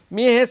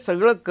मी हे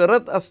सगळं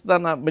करत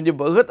असताना, म्हणजे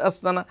बघत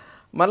असताना,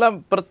 मला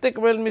प्रत्येक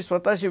वेळेला मी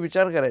स्वतःशी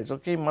विचार करायचो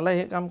की मला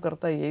हे काम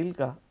करता येईल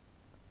का.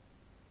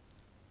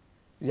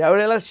 ज्या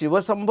वेळेला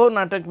शिवसंभव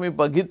नाटक मी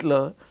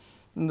बघितलं,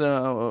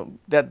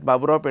 त्यात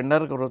बाबुराव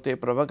पेंढारकर होते,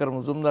 प्रभाकर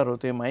मुजुमदार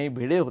होते, माई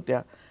भिडे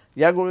होत्या,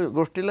 या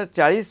गोष्टीला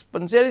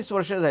 40-45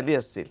 वर्ष झाली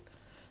असतील.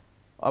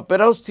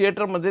 ऑपेरा हाऊस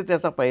थिएटरमध्ये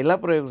त्याचा पहिला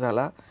प्रयोग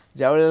झाला.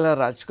 ज्या वेळेला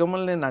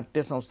राजकमलने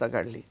नाट्यसंस्था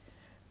काढली,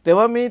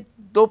 तेव्हा मी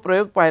तो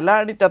प्रयोग पाहिला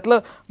आणि त्यातलं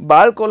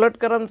बाळ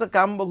कोल्हटकरांचं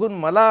काम बघून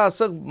मला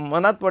असं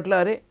मनात वाटलं,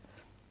 अरे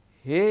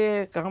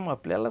हे काम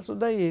आपल्याला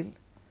सुद्धा येईल,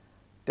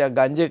 त्या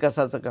गांजे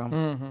कसाचं काम.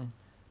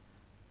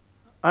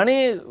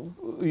 आणि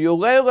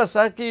योगायोग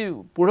असा की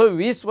पुढं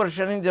 20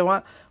 वर्षांनी जेव्हा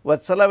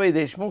वत्सलाबाई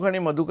देशमुख आणि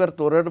मधुकर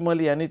तोरडमल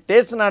यांनी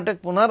तेच नाटक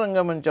पुन्हा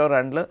रंगमंचावर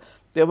आणलं,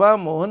 तेव्हा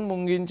मोहन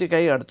मुंगींची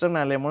काही अडचण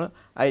आल्यामुळं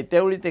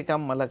आयत्यावेळी ते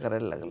काम मला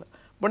करायला लागलं.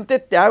 पण ते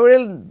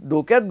त्यावेळेला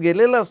डोक्यात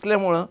गेलेलं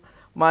असल्यामुळं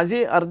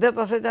माझी अर्ध्या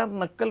तासाच्या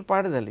नक्कल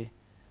पाठ झाली.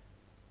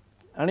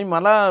 आणि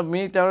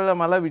मी त्यावेळेला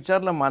मला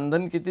विचारलं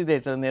मानधन किती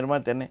द्यायचं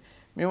निर्मात्याने.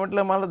 मी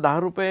म्हटलं मला 10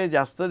 रुपये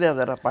जास्त द्या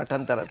जरा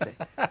पाठांतराचे.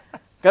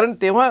 कारण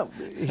तेव्हा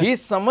ही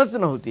समज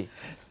नव्हती,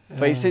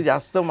 पैसे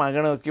जास्त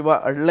मागणं किंवा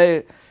अडलंय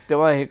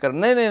तेव्हा हे कर,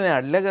 नाही नाही नाही,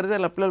 अडल्या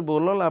गरजेला आपल्याला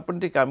बोलवलं,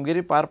 आपण ती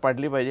कामगिरी पार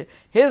पाडली पाहिजे,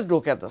 हेच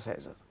डोक्यात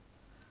असायचं.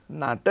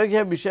 नाटक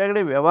ह्या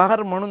विषयाकडे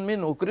व्यवहार म्हणून मी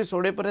नोकरी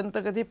सोडेपर्यंत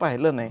कधी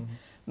पाहिलं नाही.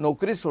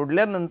 नोकरी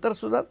सोडल्यानंतर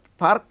सुद्धा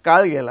फार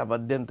काळ गेला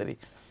मध्यंतरी,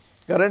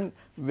 कारण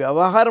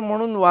व्यवहार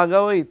म्हणून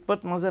वागावं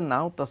इतपत माझं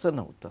नाव तसं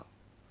नव्हतं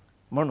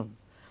म्हणून.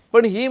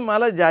 पण ही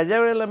मला ज्या ज्या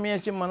वेळेला मी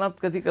याची मनात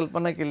कधी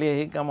कल्पना केली आहे,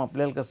 हे काम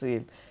आपल्याला कसं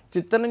येईल.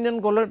 चित्तरंजन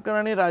कोल्हटकर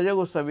आणि राजा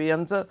गोसावी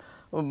यांचं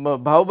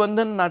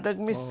भावबंधन नाटक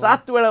मी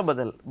 7 वेळा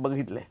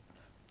बघितलंय.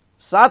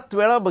 7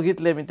 वेळा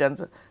बघितलंय मी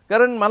त्यांचं,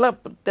 कारण मला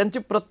त्यांची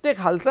प्रत्येक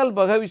हालचाल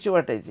बघावीशी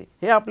वाटायची.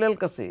 हे आपल्याला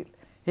कसं येईल,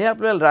 हे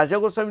आपल्याला राजा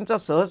गोसावींचा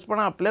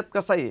सहजपणा आपल्यात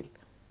कसा येईल,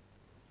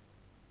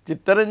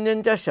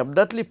 चित्तरंजनच्या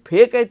शब्दातली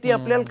फेक आहे ती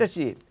आपल्याला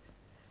कशी येईल,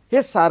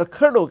 हे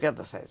सारखं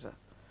डोक्यात असायचं.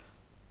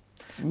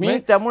 मी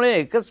त्यामुळे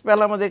एकच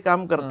प्यालामध्ये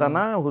काम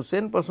करताना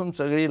हुसेनपासून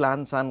सगळी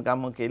लहान सहान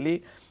कामं केली.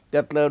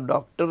 त्यातलं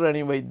डॉक्टर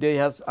आणि वैद्य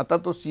ह्या, आता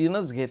तो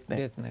सीनच घेत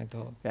नाही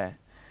काय,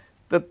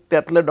 तर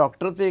त्यातलं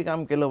डॉक्टरचंही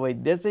काम केलं,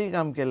 वैद्याचंही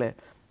काम केलं आहे,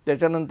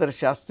 त्याच्यानंतर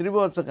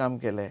शास्त्रीभावाचं काम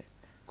केलं आहे,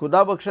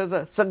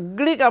 खुदाबक्षाचं,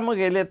 सगळी कामं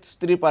केली आहेत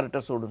स्त्री पार्ट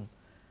सोडून.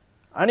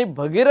 आणि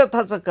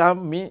भगीरथाचं काम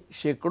मी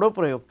शेकडो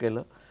प्रयोग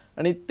केलं.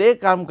 आणि ते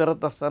काम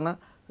करत असताना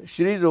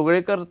श्री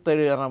जोगळेकर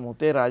तळेराम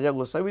होते, राजा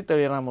गोसावी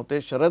तळेराम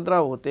होते,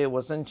 शरदराव होते,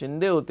 वसंत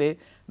शिंदे होते,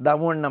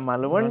 दामोअण्णा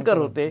मालवणकर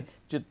होते,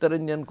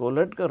 चित्तरंजन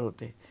कोल्हटकर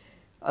होते,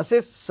 असे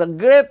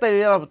सगळे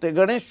तळेराम होते,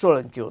 गणेश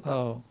सोळंकी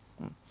होता.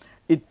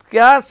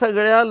 इतक्या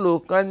सगळ्या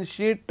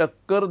लोकांशी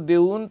टक्कर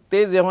देऊन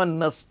ते जेव्हा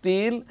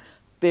नसतील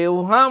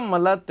तेव्हा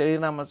मला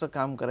तळेरामाचं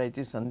काम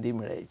करायची संधी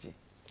मिळायची.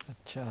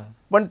 अच्छा.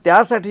 पण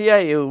त्यासाठी या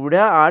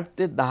एवढ्या 8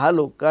 ते 10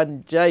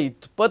 लोकांच्या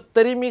इतपत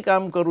तरी मी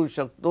काम करू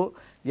शकतो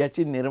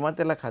याची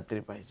निर्मात्याला खात्री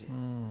पाहिजे.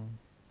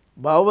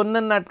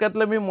 भावबंधन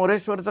नाटकातलं मी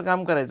मोरेश्वरचं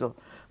काम करायचो.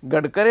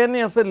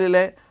 गडकऱ्यांनी असं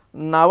लिहिलंय,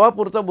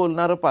 नावापुरतं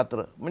बोलणारं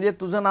पात्र, म्हणजे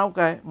तुझं नाव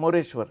काय,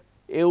 मोरेश्वर,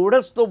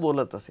 एवढंच तो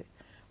बोलत असे.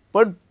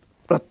 पण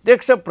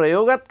प्रत्यक्ष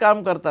प्रयोगात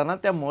काम करताना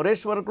त्या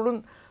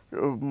मोरेश्वरकडून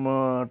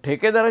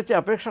ठेकेदाराची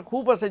अपेक्षा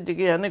खूप असायची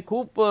की ह्याने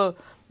खूप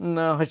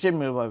हशे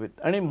मिळवावेत.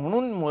 आणि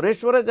म्हणून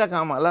मोरेश्वराच्या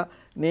कामाला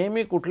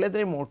नेहमी कुठल्या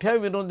तरी मोठ्या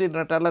विनोदी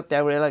नटाला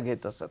त्यावेळेला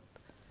घेत असत.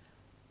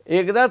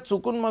 एकदा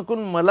चुकून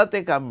माकून मला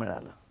ते काम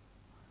मिळालं.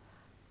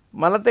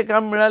 मला ते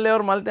काम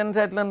मिळाल्यावर मला त्यांनी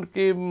सांगितलं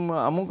की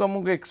अमुक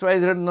अमुक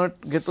XYZ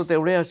नट घेतो,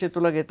 तेवढे असे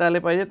तुला घेता आले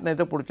पाहिजेत, नाही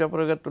तर पुढच्या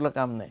प्रयोगात तुला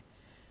काम नाही.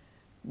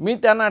 मी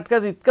त्या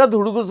नाटकात इतका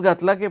धुडगूस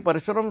घातला की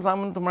परशुराम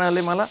सामंत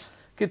म्हणाले मला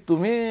की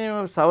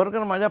तुम्ही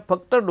सावरकर, माझ्या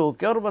फक्त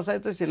डोक्यावर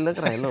बसायचं शिल्लक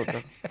राहिलं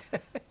होतं,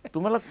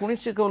 तुम्हाला कुणी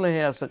शिकवलं हे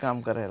असं काम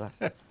करायला.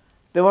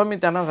 तेव्हा मी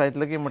त्यांना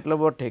सांगितलं की म्हटलं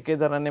बुवा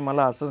ठेकेदाराने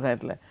मला असं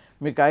सांगितलं,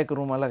 मी काय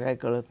करू, मला काय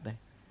कळत नाही.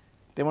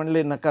 ते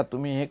म्हणले नका,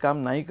 तुम्ही हे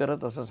काम नाही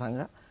करत असं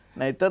सांगा,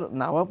 नाहीतर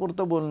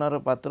नावापुरतं बोलणारं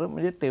पात्र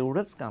म्हणजे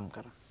तेवढंच काम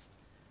करा.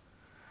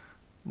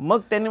 मग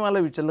त्यांनी मला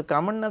विचारलं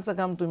कामण्णाचं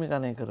काम तुम्ही का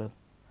नाही करत.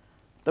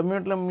 तर मी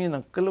म्हटलं मी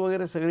नक्कल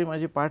वगैरे सगळी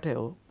माझी पाठ आहे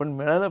हो, पण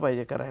मिळालं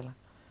पाहिजे करायला.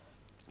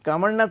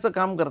 कामण्णाचं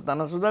काम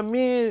करताना सुद्धा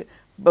मी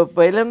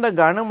पहिल्यांदा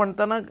गाणं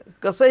म्हणताना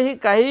कसंही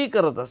काहीही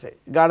करत असे,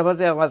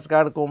 गाढवाचे आवाज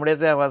काढ,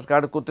 कोंबड्याचे आवाज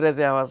काढ,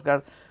 कुत्र्याचे आवाज काढ,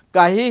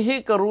 काहीही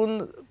करून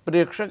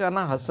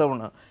प्रेक्षकांना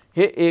हसवणं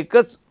हे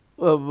एकच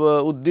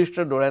उद्दिष्ट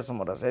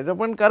डोळ्यासमोर असायचं.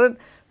 पण कारण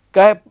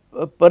काय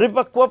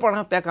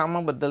परिपक्वपणा त्या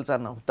कामाबद्दलचा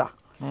नव्हता.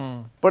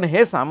 पण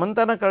हे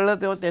सामंतांना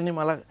कळलं तेव्हा त्यांनी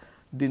मला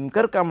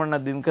दिनकर का म्हणणार,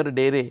 दिनकर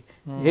डेरे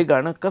हे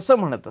गाणं कसं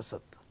म्हणत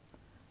असत.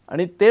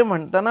 आणि ते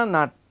म्हणताना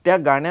त्या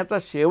गाण्याचा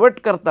शेवट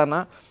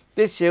करताना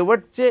ते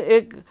शेवटचे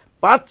एक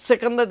 5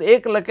 सेकंदात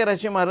एक लकेर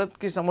अशी मारत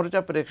की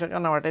समोरच्या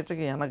प्रेक्षकांना वाटायचं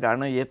की यांना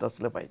गाणं येत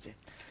असलं पाहिजे.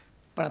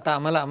 पण आता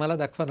आम्हाला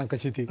दाखवा ना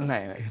कशी ती.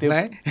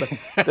 नाही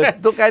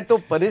तो काय तो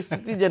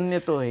परिस्थितीजन्य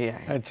तो हे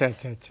आहे. अच्छा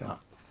अच्छा अच्छा.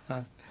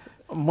 हां.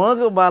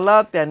 मग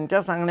मला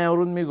त्यांच्या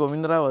सांगण्यावरून मी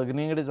गोविंदराव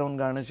अग्नीकडे जाऊन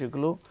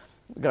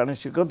गाणं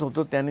शिकत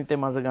होतो. त्यांनी ते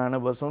माझं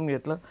गाणं बसवून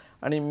घेतलं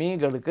आणि मी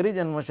गडकरी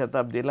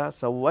जन्मशताब्दीला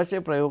 125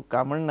 प्रयोग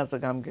कामणण्याचं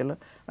काम केलं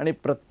आणि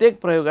प्रत्येक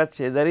प्रयोगात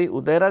शेजारी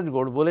उदयराज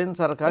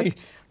गोडबोलेंसारखा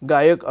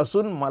गायक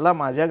असून मला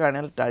माझ्या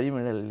गाण्याला टाळी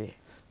मिळालेली आहे.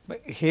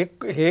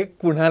 हे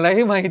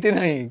कुणालाही माहिती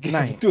नाही की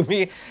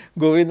तुम्ही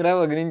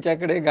गोविंदराव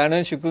अग्नींच्याकडे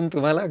गाणं शिकून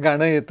तुम्हाला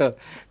गाणं येतं.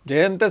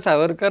 जयंत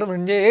सावरकर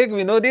म्हणजे एक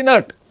विनोदी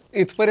नट,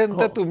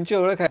 इथपर्यंत तुमची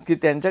ओळख आहे. की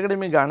त्यांच्याकडे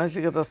मी गाणं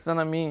शिकत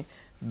असताना मी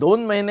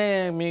 2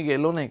 महिने मी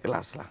गेलो नाही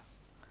क्लासला.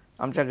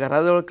 आमच्या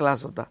घराजवळ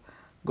क्लास होता.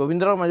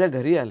 गोविंदराव माझ्या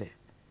घरी आले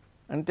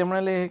आणि ते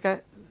म्हणाले, हे काय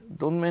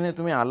 2 महिने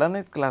तुम्ही आला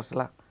नाहीत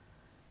क्लासला?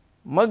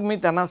 मग मी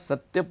त्यांना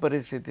सत्य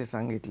परिस्थिती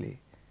सांगितली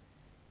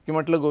की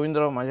म्हटलं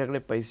गोविंदराव माझ्याकडे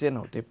पैसे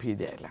नव्हते फी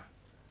द्यायला,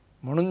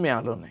 म्हणून मी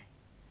आलो नाही.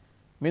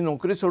 मी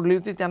नोकरी सोडली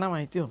होती, त्यांना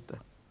माहिती होतं.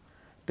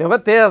 तेव्हा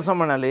ते असं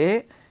म्हणाले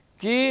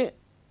की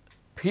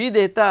फी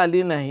देता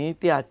आली नाही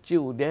ती आजची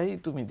उद्याही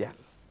तुम्ही द्याल,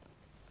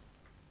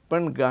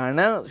 पण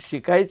गाणं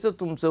शिकायचं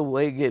तुमचं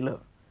वय गेलं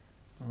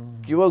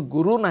किंवा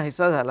गुरु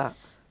नाहीसा झाला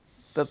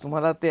तर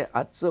तुम्हाला ते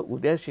आजचं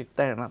उद्या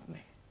शिकता येणार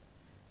नाही.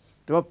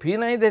 तेव्हा फी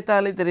नाही देता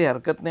आली तरी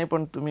हरकत नाही,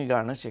 पण तुम्ही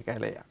गाणं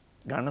शिकायला या,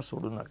 गाणं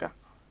सोडू नका.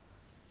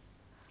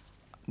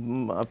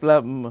 आपला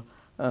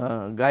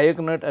गायक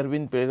नट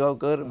अरविंद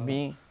पिळगावकर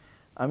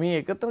आम्ही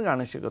एकत्र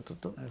गाणं शिकत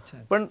होतो.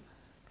 पण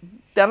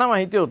त्यांना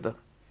माहिती होतं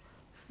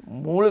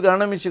मूळ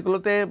गाणं मी शिकलो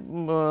ते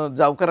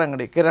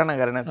जावकरांकडे किराणा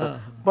घराण्याचं,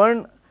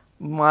 पण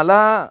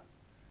मला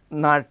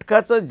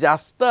नाटकाचं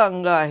जास्त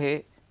अंग आहे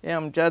हे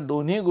आमच्या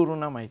दोन्ही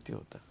गुरूंना माहिती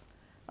होतं.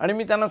 आणि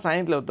मी त्यांना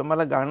सांगितलं होतं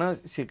मला गाणं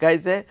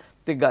शिकायचं आहे,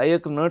 ते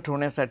गायक नट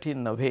होण्यासाठी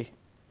नव्हे.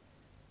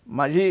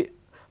 माझी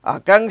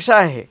आकांक्षा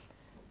आहे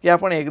की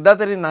आपण एकदा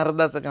तरी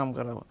नारदाचं काम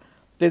करावं.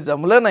 ते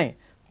जमलं नाही,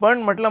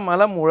 पण म्हटलं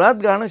मला मुळात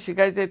गाणं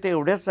शिकायचं आहे ते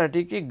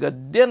एवढ्याचसाठी की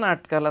गद्य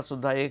नाटकाला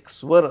सुद्धा एक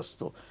स्वर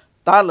असतो,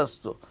 ताल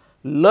असतो,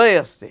 लय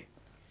असते,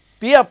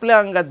 ती आपल्या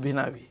अंगात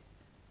भिनावी.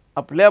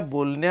 आपल्या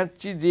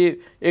बोलण्याची जी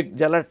एक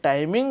ज्याला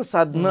टायमिंग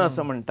साधणं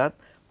असं म्हणतात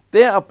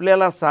ते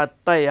आपल्याला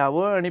साधता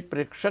यावं आणि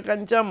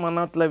प्रेक्षकांच्या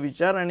मनातला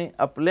विचार आणि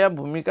आपल्या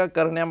भूमिका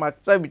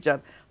करण्यामागचा विचार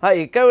हा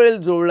एका वेळेला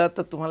जुळला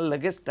तर तुम्हाला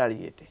लगेच टाळी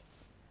येते.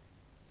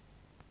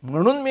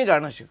 म्हणून मी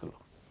गाणं शिकलो,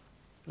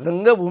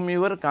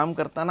 रंगभूमीवर काम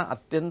करताना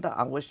अत्यंत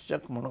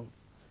आवश्यक म्हणून.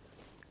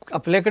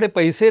 आपल्याकडे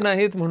पैसे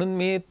नाहीत म्हणून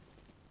मी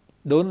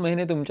 2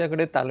 महिने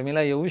तुमच्याकडे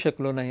तालमीला येऊ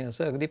शकलो नाही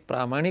असं अगदी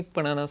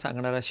प्रामाणिकपणानं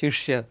सांगणारा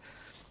शिष्य,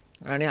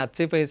 आणि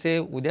आजचे पैसे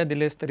उद्या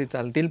दिलेस तरी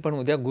चालतील पण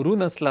उद्या गुरु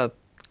नसलात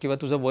किंवा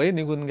तुझं वय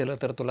निघून गेलं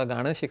तर तुला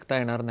गाणं शिकता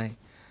येणार नाही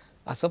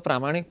असं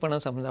प्रामाणिकपणा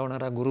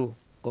समजावणारा गुरु,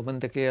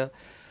 गोमंतकीय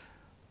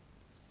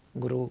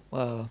गुरु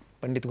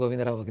पंडित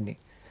गोविंदराव अग्नी.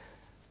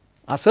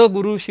 असं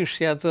गुरु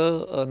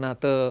शिष्याचं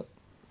नातं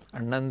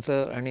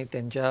अण्णांचं आणि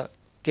त्यांच्या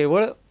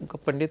केवळ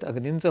पंडित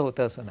अग्नींचं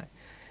होतं असं नाही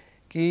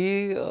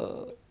की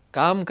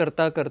काम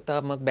करता करता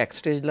मग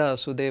बॅकस्टेजला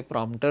असू दे,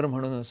 प्रॉम्प्टर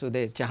म्हणून असू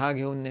दे, चहा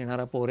घेऊन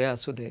नेणारा पोऱ्या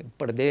असू दे,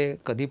 पडदे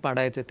कधी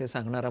पाडायचे ते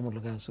सांगणारा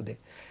मुलगा असू दे,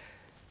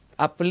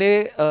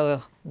 आपले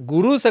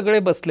गुरु सगळे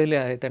बसलेले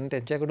आहेत आणि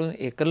त्यांच्याकडून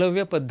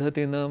एकलव्य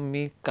पद्धतीनं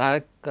मी काय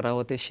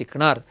करावं ते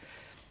शिकणार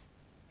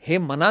हे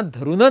मनात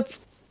धरूनच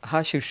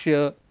हा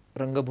शिष्य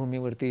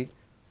रंगभूमीवरती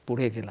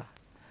पुढे गेला.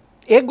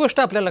 एक गोष्ट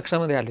आपल्या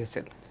लक्षामध्ये आली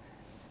असेल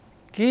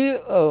की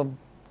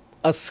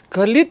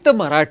अस्खलित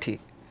मराठी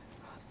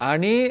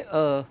आणि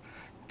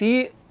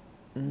ती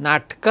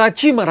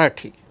नाटकाची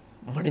मराठी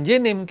म्हणजे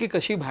नेमकी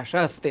कशी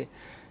भाषा असते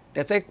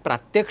त्याचं एक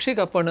प्रात्यक्षिक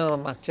आपण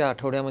मागच्या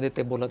आठवड्यामध्ये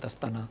ते बोलत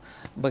असताना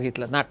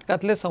बघितलं.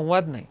 नाटकातले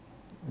संवाद नाही,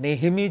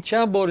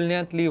 नेहमीच्या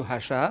बोलण्यातली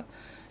भाषा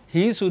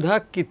ही सुद्धा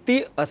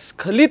किती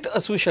अस्खलित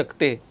असू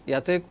शकते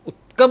याचं एक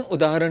उत्तम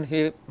उदाहरण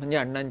हे म्हणजे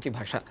अण्णांची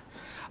भाषा.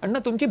 अण्णा,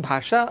 तुमची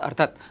भाषा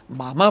अर्थात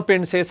मामा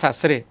पेंडसे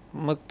सासरे,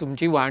 मग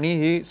तुमची वाणी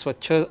ही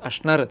स्वच्छ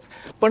असणारच,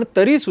 पण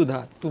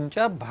तरीसुद्धा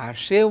तुमच्या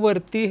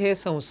भाषेवरती हे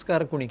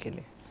संस्कार कुणी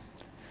केले?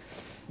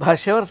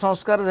 भाषेवर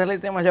संस्कार झाले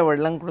ते माझ्या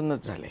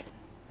वडिलांकडूनच झाले.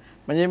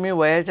 म्हणजे मी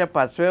वयाच्या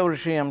 5व्या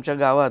वर्षी आमच्या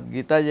गावात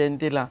गीता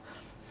जयंतीला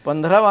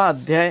 15वा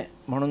अध्याय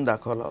म्हणून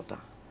दाखवला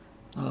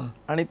होता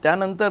आणि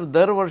त्यानंतर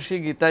दरवर्षी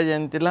गीता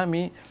जयंतीला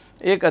मी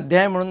एक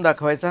अध्याय म्हणून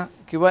दाखवायचा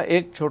किंवा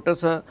एक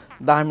छोटंसं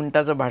 10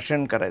 मिनिटाचं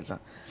भाषण करायचं.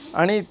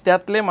 आणि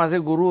त्यातले माझे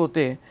गुरु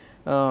होते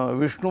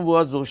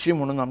विष्णुबुवा जोशी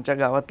म्हणून आमच्या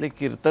गावातले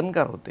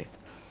कीर्तनकार होते.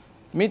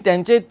 मी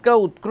त्यांच्या इतका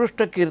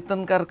उत्कृष्ट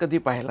कीर्तनकार कधी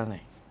पाहिला नाही.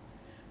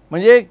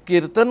 म्हणजे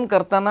कीर्तन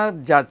करताना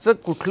ज्याचं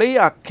कुठलंही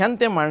आख्यान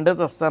ते मांडत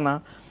असताना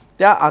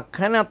त्या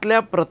आख्यानातल्या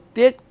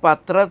प्रत्येक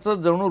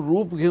पात्राचं जणू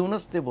रूप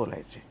घेऊनच ते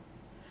बोलायचे.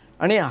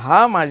 आणि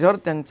हा माझ्यावर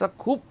त्यांचा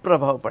खूप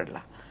प्रभाव पडला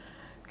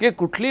की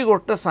कुठली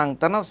गोष्ट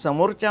सांगताना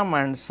समोरच्या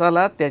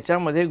माणसाला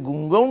त्याच्यामध्ये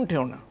गुंगवून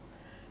ठेवणं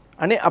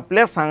आणि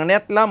आपल्या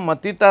सांगण्यातला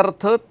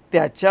मतितार्थ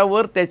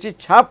त्याच्यावर त्याची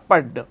छाप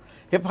पाडणं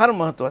हे फार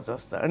महत्त्वाचं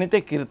असतं आणि ते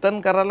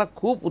कीर्तनकाराला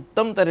खूप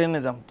उत्तम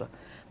तऱ्हेने जमतं.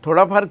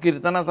 थोडाफार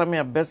कीर्तनाचा मी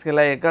अभ्यास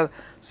केला. एका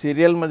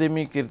सिरियलमध्ये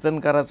मी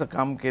कीर्तनकाराचं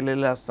काम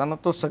केलेलं असताना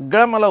तो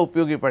सगळा मला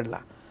उपयोगी पडला.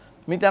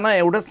 मी त्यांना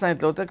एवढंच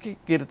सांगितलं होतं की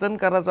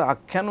कीर्तनकाराचं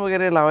आख्यान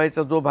वगैरे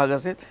लावायचा जो भाग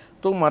असेल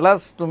तो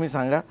मलाच तुम्ही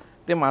सांगा,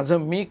 ते माझं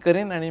मी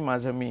करेन आणि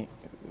माझं मी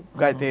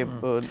काय ते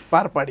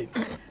पार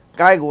पाडीन.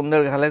 काय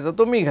गोंधळ घालायचा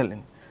तो मी घालेन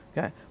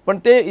काय. पण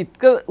ते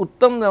इतकं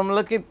उत्तम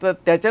जमलं की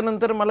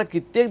त्याच्यानंतर मला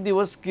कित्येक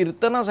दिवस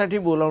कीर्तनासाठी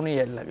बोलावणी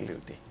यायला लागली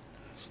होती.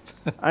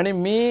 आणि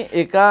मी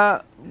एका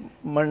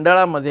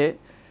मंडळामध्ये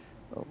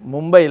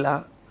मुंबईला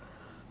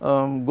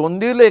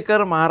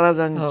गोंदिवलेकर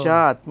महाराजांच्या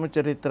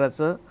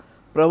आत्मचरित्राचं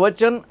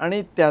प्रवचन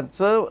आणि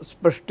त्याचं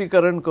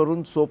स्पष्टीकरण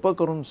करून सोपं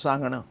करून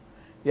सांगणं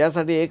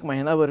यासाठी 1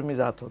 महिनाभर मी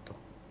जात होतो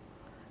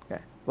काय.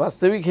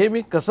 वास्तविक हे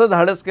मी कसं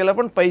धाडस केलं,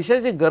 पण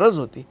पैशाची गरज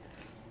होती.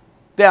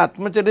 ते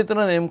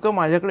आत्मचरित्र नेमकं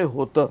माझ्याकडे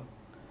होतं,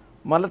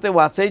 मला ते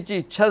वाचायची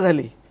इच्छा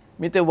झाली,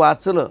 मी ते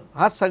वाचलं.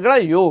 हा सगळा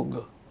योग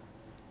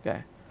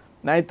काय.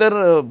 नाहीतर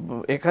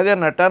एखाद्या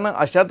नटानं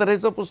अशा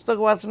तऱ्हेचं पुस्तक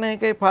वाचणं हे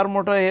काही फार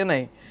मोठं हे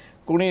नाही,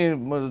 कोणी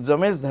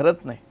जमेस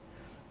धरत नाही.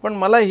 पण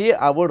मला ही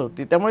आवड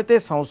होती, त्यामुळे ते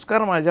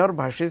संस्कार माझ्यावर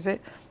भाषेचे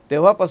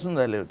तेव्हापासून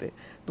झाले होते.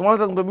 तुम्हाला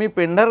सांगतो, मी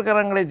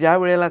पेंढारकरांकडे ज्या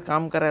वेळेला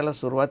काम करायला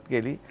सुरुवात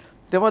केली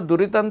तेव्हा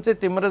दुरितांचे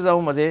तिमरे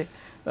जाऊमध्ये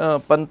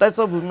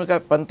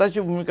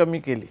पंताची भूमिका मी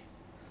केली.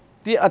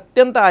 ती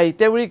अत्यंत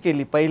आयत्यावेळी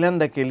केली,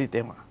 पहिल्यांदा केली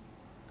तेव्हा.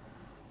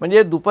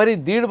 म्हणजे दुपारी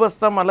 1:30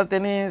 वाजता मला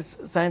त्याने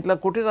सांगितलं,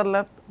 कुठे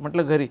चाललात?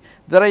 म्हटलं घरी.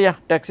 जरा या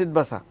टॅक्सीत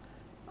बसा.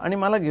 आणि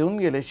मला घेऊन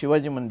गेले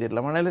शिवाजी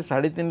मंदिरला. म्हणाले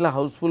 3:30ला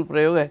हाऊसफुल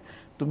प्रयोग आहे,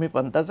 तुम्ही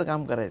पंताचं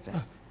काम करायचं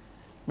आहे.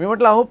 मी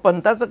म्हटलं अहो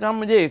पंताचं काम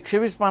म्हणजे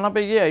 120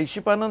 पानापैकी 80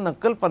 पानं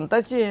नक्कल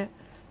पंताची आहे,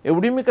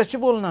 एवढी मी कशी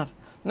बोलणार?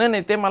 नाही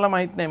नाही, ते मला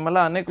माहीत नाही.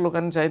 मला अनेक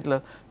लोकांनी सांगितलं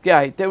की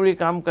आयत्यावेळी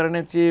काम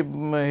करण्याची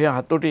हे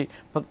हातोटी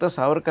फक्त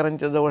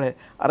सावरकरांच्या जवळ आहे,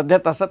 अर्ध्या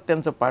तासात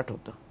त्यांचं पाठ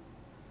होतं.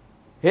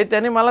 हे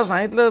त्याने मला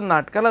सांगितलं.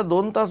 नाटकाला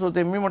 2 तास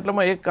होते. मी म्हटलं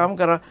मग एक काम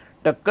करा,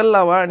 टक्कल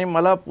लावा आणि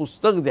मला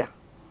पुस्तक द्या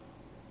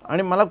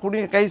आणि मला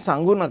कुणी काही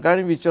सांगू नका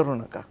आणि विचारू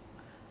नका,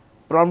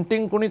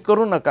 प्रॉम्प्टिंग कुणी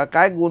करू नका,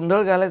 काय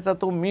गोंधळ घालायचा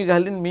तो मी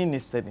घालीन, मी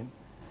निस्तरीन.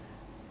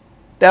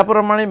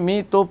 त्याप्रमाणे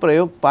मी तो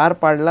प्रयोग पार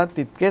पाडला.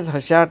 तितकेच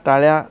हशा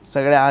टाळ्या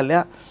सगळ्या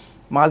आल्या.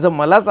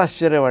 मलाच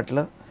आश्चर्य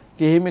वाटलं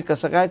की हे मी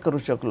कसं काय करू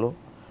शकलो.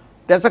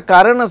 त्याचं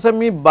कारण असं,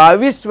 मी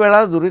 22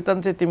 वेळा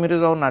दुरितांचे तिमिरे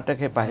जाऊन नाटक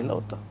हे पाहिलं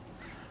होतं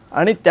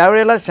आणि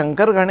त्यावेळेला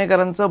शंकर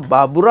घाणेकरांचं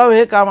बाबूराव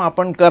हे काम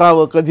आपण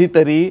करावं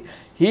कधीतरी,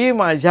 ही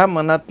माझ्या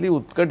मनातली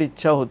उत्कट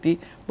इच्छा होती.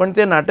 पण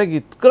ते नाटक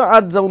इतकं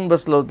आत जाऊन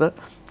बसलं होतं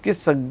की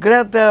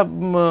सगळ्या त्या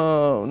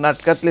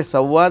नाटकातले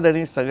संवाद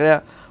आणि सगळ्या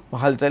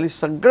हालचाली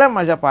सगळ्या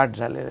माझ्या पाठ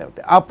झालेल्या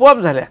होत्या, आपोआप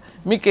झाल्या,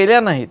 मी केल्या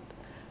नाहीत.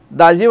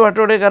 दाजी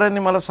वाटोडेकरांनी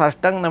मला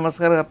साष्टांग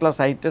नमस्कार घातला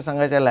साहित्य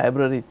संघाच्या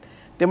लायब्ररीत.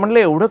 ते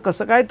म्हणले एवढं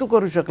कसं काय तू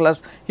करू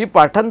शकलास, ही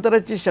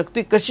पाठांतराची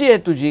शक्ती कशी आहे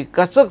तुझी,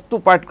 कसं तू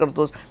पाठ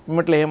करतोस? मी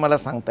म्हटलं हे मला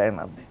सांगता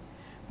येणार नाही,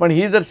 पण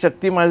ही जर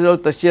शक्ती माझ्याजवळ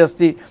तशी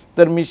असती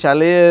तर मी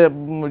शालेय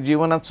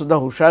जीवनात सुद्धा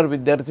हुशार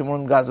विद्यार्थी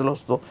म्हणून गाजलो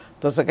असतो.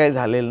 तसं काही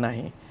झालेलं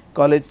नाही,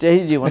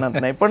 कॉलेजच्याही जीवनात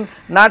नाही. पण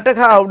नाटक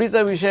हा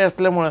आवडीचा विषय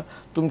असल्यामुळं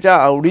तुमच्या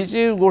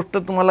आवडीची गोष्ट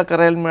तुम्हाला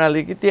करायला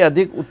मिळाली की ती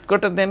अधिक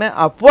उत्कटतेने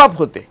आपोआप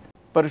होते.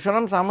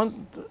 परशुराम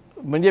सामंत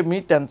म्हणजे मी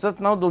त्यांचंच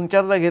नाव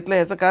 2-4दा घेतलं,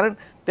 याचं कारण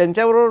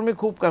त्यांच्याबरोबर मी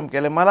खूप काम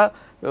केलं. मला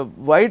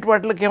वाईट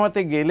वाटलं केव्हा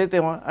ते गेले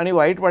तेव्हा, आणि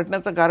वाईट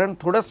वाटण्याचं कारण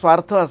थोडा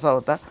स्वार्थ असा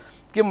होता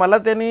की मला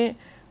त्यांनी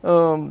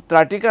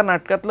त्राटिका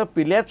नाटकातलं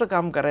पिल्याचं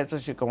काम करायचं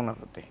शिकवणार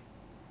होते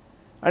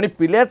आणि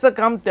पिल्याचं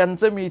काम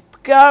त्यांचं मी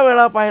इतक्या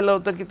वेळा पाहिलं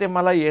होतं की ते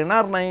मला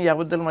येणार नाही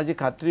याबद्दल माझी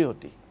खात्री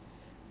होती.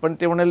 पण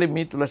ते म्हणाले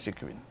मी तुला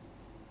शिकवीन.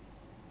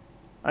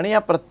 आणि या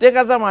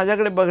प्रत्येकाचा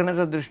माझ्याकडे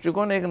बघण्याचा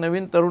दृष्टिकोन, एक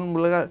नवीन तरुण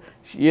मुलगा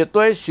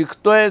येतोय,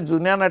 शिकतोय,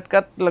 जुन्या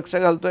नाटकात लक्ष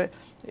घालतोय,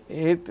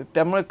 हे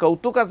त्यामुळे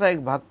कौतुकाचा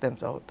एक भाग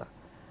त्यांचा होता.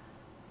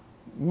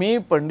 मी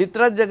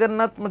पंडितराज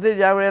जगन्नाथमध्ये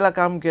ज्या वेळेला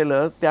काम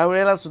केलं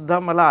त्यावेळेला सुद्धा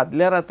मला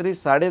आदल्या रात्री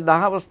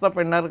 10:30 वाजता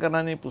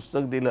पेंढारकरांनी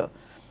पुस्तक दिलं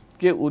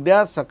की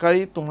उद्या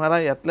सकाळी तुम्हाला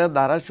यातल्या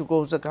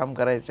धाराशिकोहचं काम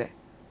करायचं आहे.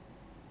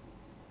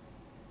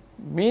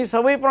 मी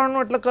सवयीप्रमाणे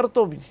म्हटलं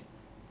करतो मी.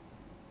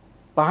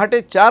 पहाटे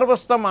 4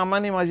 वाजता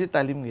मामाने माझी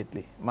तालीम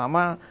घेतली.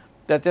 मामा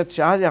त्याच्यात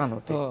शहाजहान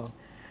होते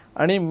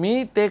आणि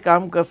मी ते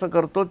काम कसं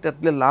करतो,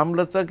 त्यातले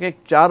लांबलचक एक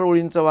 4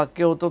 ओळींचं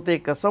वाक्य होतं, ते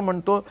कसं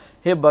म्हणतो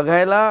हे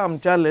बघायला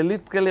आमच्या ललित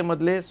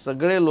कलेमधले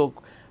सगळे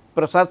लोक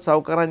प्रसाद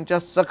सावकारांच्या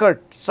सकट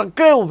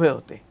सगळे उभे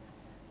होते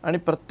आणि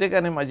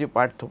प्रत्येकाने माझी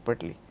पाठ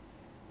थोपटली.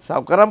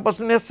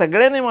 सावकारांपासून या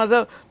सगळ्यांनी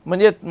माझं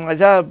म्हणजे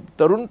माझ्या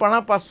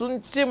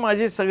तरुणपणापासूनची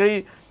माझी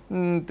सगळी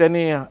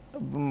त्यांनी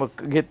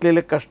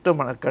घेतलेले कष्ट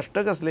म्हणा, कष्ट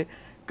कसले,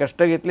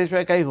 कष्ट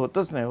घेतल्याशिवाय काही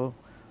होतच नाही हो.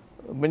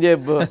 म्हणजे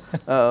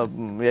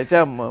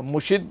याच्या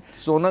मुशीत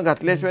सोनं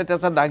घातल्याशिवाय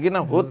त्याचा दागिना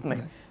होत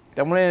नाही.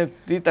 त्यामुळे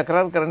ती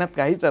तक्रार करण्यात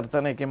काहीच अर्थ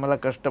नाही की मला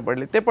कष्ट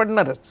पडले, ते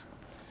पडणारच,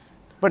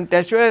 पण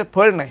त्याशिवाय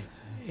फळ नाही,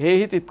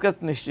 हेही तितकंच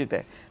निश्चित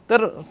आहे.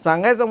 तर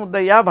सांगायचा मुद्दा,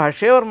 या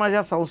भाषेवर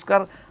माझ्या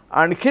संस्कार,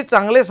 आणखी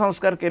चांगले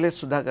संस्कार केले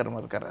सुधाकर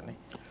मरकरांनी.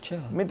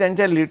 मी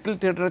त्यांच्या लिटिल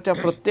थिएटरच्या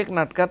प्रत्येक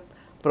नाटकात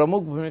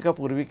प्रमुख भूमिका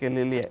पूर्वी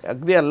केलेली आहे,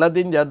 अगदी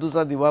अल्लादीन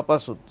जादूचा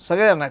दिवापासून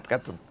सगळ्या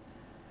नाटकातून.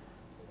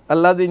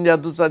 अल्लादीन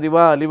जादूचा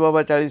दिवा,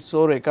 अलीबाबा 40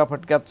 चोर, एका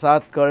फटक्यात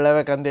 7,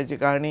 कळल्याव्या कांद्याची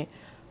कहाणी.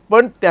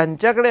 पण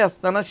त्यांच्याकडे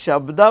असताना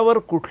शब्दावर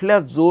कुठल्या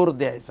जोर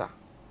द्यायचा,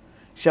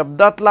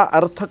 शब्दातला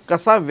अर्थ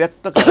कसा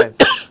व्यक्त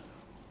करायचा,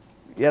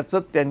 याचं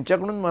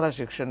त्यांच्याकडून मला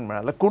शिक्षण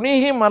मिळालं.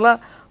 कुणीही मला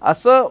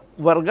असं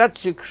वर्गात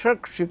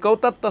शिक्षक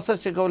शिकवतात तसं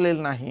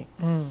शिकवलेलं नाही,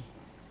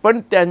 पण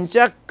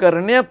त्यांच्या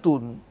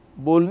करण्यातून,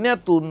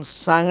 बोलण्यातून,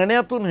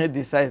 सांगण्यातून हे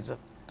दिसायचं.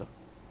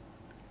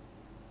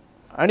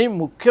 आणि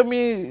मुख्य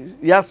मी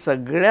या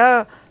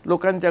सगळ्या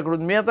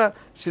लोकांच्याकडून, मी आता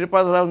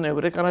श्रीपादराव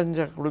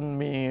नेवरेकरांच्याकडून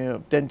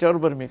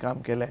त्यांच्याबरोबर मी काम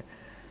केलं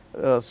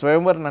आहे.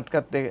 स्वयंवर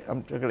नाटकात ते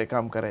आमच्याकडे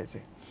काम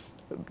करायचे.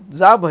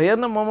 जा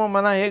भयन मम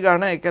मना हे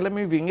गाणं ऐकायला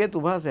मी विंगेत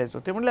उभा असायचो.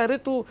 ते म्हटलं, अरे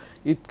तू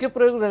इतके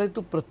प्रयोग झाले,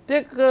 तू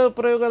प्रत्येक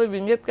प्रयोगाला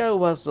विंगेत काय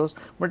उभा असतोस?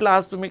 म्हटलं,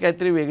 आज तुम्ही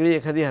काहीतरी वेगळी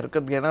एखादी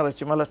हरकत घेणार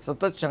अशी मला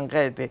सतत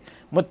शंका येते,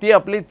 मग ती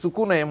आपली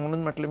चुकू नये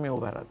म्हणून म्हटलं मी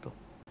उभा राहतो.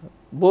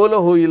 बोल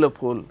होईल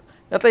फोल.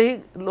 आता ही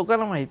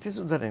लोकांना माहिती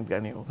सुद्धा नाहीत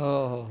गाणी.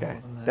 काय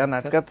त्या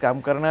नाटकात काम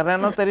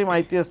करणाऱ्यांना तरी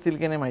माहिती असतील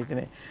की नाही माहिती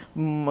नाही.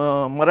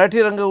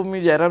 मराठी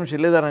रंगभूमी जयराम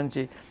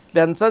शिलेदारांची,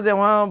 त्यांचा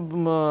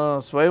जेव्हा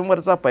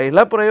स्वयंवरचा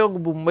पहिला प्रयोग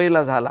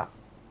मुंबईला झाला,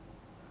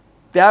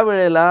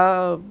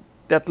 त्यावेळेला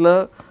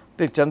त्यातलं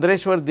ते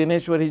चंद्रेश्वर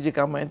दिनेश्वर ही जी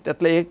कामं आहेत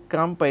त्यातलं एक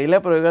काम पहिल्या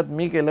प्रयोगात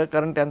मी केलं,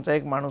 कारण त्यांचा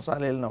एक माणूस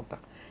आलेला नव्हता.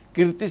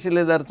 कीर्ती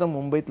शिलेदारचं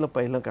मुंबईतलं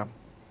पहिलं काम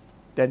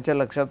त्यांच्या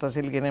लक्षात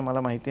असेल की नाही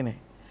मला माहिती नाही.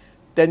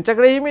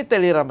 त्यांच्याकडेही मी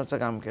तळीरामाचं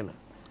काम केलं.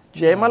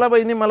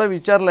 जयमालाबाईंनी मला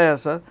विचारलं आहे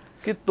असं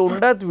की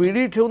तोंडात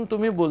विडी ठेवून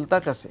तुम्ही बोलता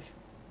कसे,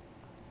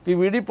 ती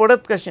विडी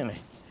पडत कशी नाही,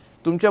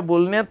 तुमच्या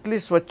बोलण्यातली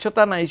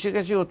स्वच्छता नाहीशी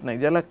कशी होत नाही,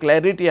 ज्याला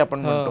क्लॅरिटी आपण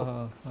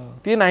म्हणतो,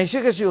 ती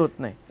नाहीशी कशी होत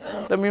नाही.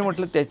 तर मी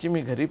म्हटलं त्याची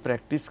मी घरी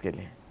प्रॅक्टिस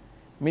केली,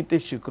 मी ते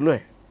शिकलो आहे.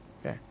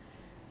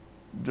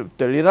 काय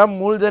तळीराम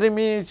मूळ जरी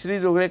मी श्री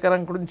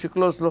जोगळेकरांकडून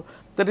शिकलो असलो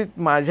तरी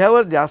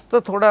माझ्यावर जास्त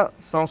थोडा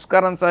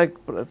संस्कारांचा, एक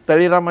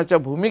तळीरामाच्या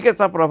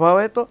भूमिकेचा प्रभाव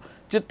आहे तो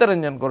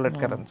चित्तरंजन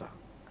कोल्हटकरांचा.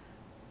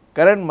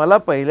 कारण मला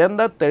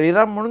पहिल्यांदा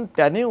तळीराम म्हणून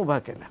त्यांनी उभा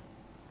केला.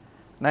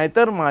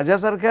 नाहीतर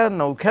माझ्यासारख्या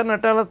नवख्या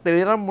नटाला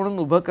तळीराम म्हणून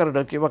उभं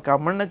करणं किंवा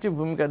कामण्याची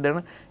भूमिका देणं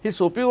ही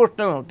सोपी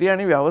गोष्ट नव्हती.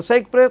 आणि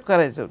व्यावसायिक प्रयोग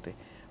करायचे होते.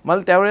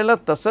 मला त्यावेळेला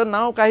तसं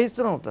नाव काहीच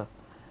नव्हतं.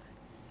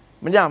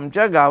 म्हणजे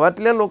आमच्या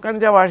गावातल्या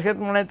लोकांच्या भाषेत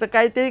म्हणायचं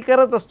काहीतरी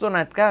करत असतो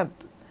नाटकात,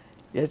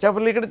 याच्या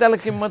पलीकडे त्याला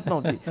किंमत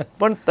नव्हती.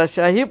 पण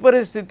तशाही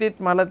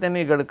परिस्थितीत मला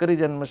त्यांनी गडकरी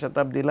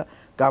जन्मशताब्दीला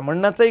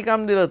कामण्णाचंही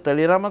काम दिलं,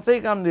 तळीरामाचंही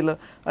काम दिलं.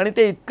 आणि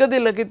ते इतकं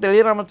दिलं की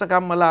तळीरामाचं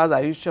काम मला आज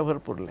आयुष्यभर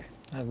पुरलंय.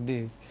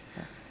 अगदी.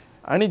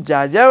 आणि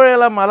ज्या ज्या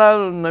वेळेला मला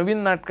नवीन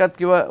नाटकात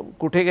किंवा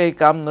कुठे काही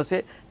काम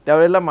नसे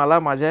त्यावेळेला मला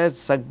माझ्या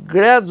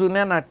सगळ्या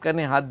जुन्या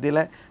नाटकाने हात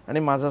दिलाय आणि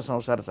माझा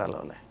संसार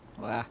चालवलाय.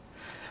 वा.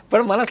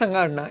 पण मला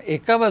सांगा अण्णा,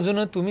 एका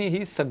बाजूनं तुम्ही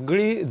ही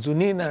सगळी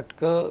जुनी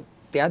नाटकं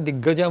त्या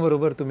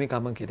दिग्गजाबरोबर तुम्ही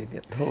कामं केलेली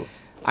आहेत. हो.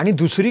 आणि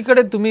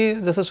दुसरीकडे तुम्ही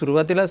जसं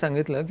सुरुवातीला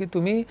सांगितलं की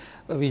तुम्ही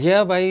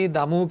विजयाबाई,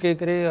 दामू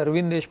केकरे,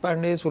 अरविंद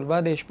देशपांडे, सुलभा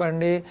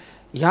देशपांडे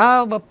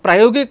ह्या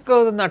प्रायोगिक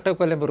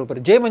नाटकवाल्याबरोबर,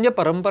 जे म्हणजे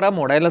परंपरा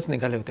मोडायलाच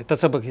निघाले होते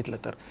तसं बघितलं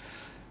तर,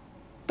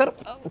 तर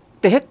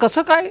ते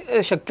कसं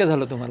काय शक्य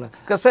झालं तुम्हाला?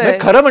 कसं आहे,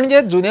 खरं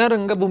म्हणजे जुन्या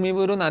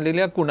रंगभूमीवरून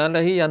आलेल्या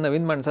कुणालाही या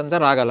नवीन माणसांचा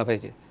राग आला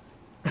पाहिजे.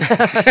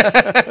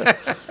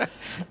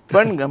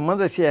 पण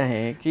गंमत अशी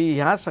आहे की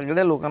ह्या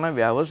सगळ्या लोकांना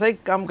व्यावसायिक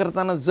काम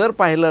करताना जर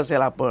पाहिलं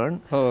असेल आपण,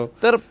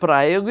 तर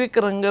प्रायोगिक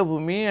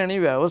रंगभूमी आणि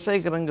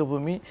व्यावसायिक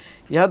रंगभूमी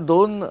ह्या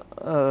दोन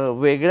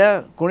वेगळ्या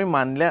कोणी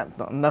मानल्या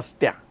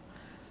नसत्या.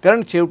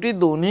 कारण शेवटी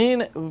दोन्ही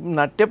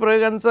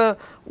नाट्यप्रयोगांचा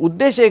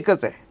उद्देश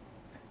एकच आहे,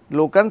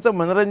 लोकांचं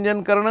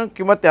मनोरंजन करणं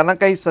किंवा त्यांना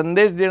काही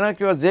संदेश देणं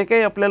किंवा जे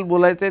काही आपल्याला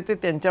बोलायचं आहे ते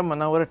त्यांच्या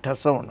मनावर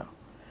ठसवणं.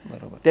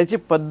 बरोबर. त्याची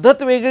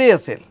पद्धत वेगळी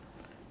असेल,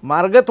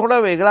 मार्ग थोडा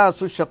वेगळा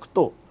असू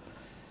शकतो.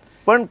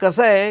 पण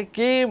कसं आहे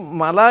की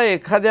मला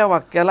एखाद्या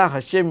वाक्याला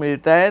हास्य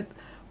मिळत आहेत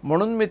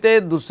म्हणून मी ते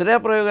दुसऱ्या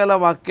प्रयोगाला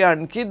वाक्य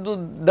आणखी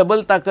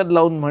डबल ताकद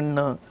लावून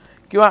म्हणणं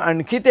किंवा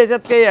आणखी त्याच्यात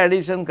काही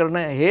ॲडिशन करणं,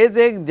 हे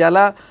जे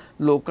ज्याला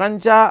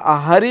लोकांच्या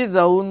आहारी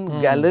जाऊन,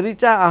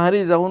 गॅलरीच्या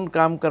आहारी जाऊन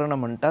काम करणं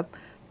म्हणतात,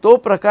 तो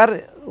प्रकार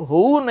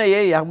होऊ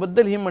नये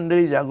याबद्दल ही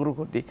मंडळी जागरूक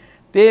होती.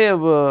 ते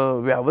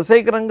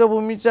व्यावसायिक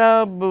रंगभूमीच्या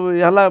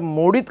ह्याला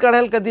मोडीत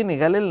काढायला कधी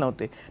निघालेले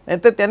नव्हते,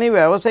 नाहीतर त्यांनी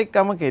व्यावसायिक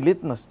कामं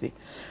केलीच नसती.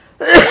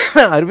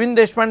 अरविंद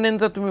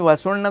देशपांडेंचं तुम्ही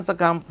वासवण्याचं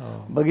काम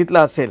बघितलं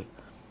असेल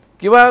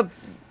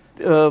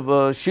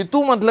किंवा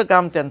शितूमधलं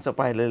काम त्यांचं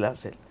पाहिलेलं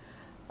असेल.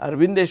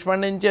 अरविंद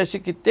देशपांडेंची अशी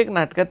कित्येक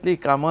नाटकातली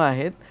कामं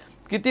आहेत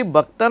की ती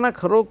बघताना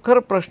खरोखर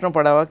प्रश्न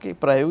पडावा की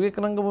प्रायोगिक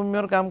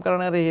रंगभूमीवर काम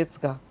करणारे हेच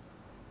का.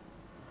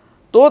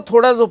 तो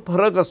थोडा जो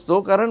फरक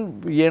असतो, कारण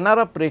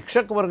येणारा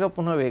प्रेक्षक वर्ग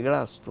पुन्हा वेगळा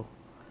असतो.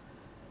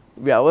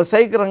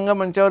 व्यावसायिक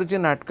रंगमंचावरची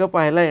नाटकं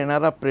पाहायला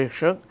येणारा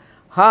प्रेक्षक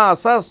हा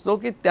असा असतो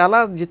की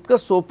त्याला जितकं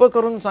सोपं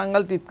करून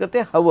सांगाल तितकं ते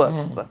हवं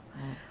असतं.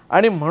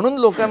 आणि म्हणून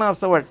लोकांना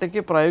असं वाटतं की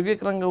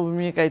प्रायोगिक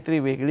रंगभूमी काहीतरी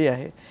वेगळी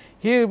आहे.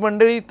 ही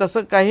मंडळी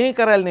तसं काहीही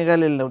करायला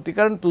निघालेली नव्हती.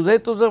 कारण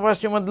तुझं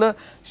भाषेमधलं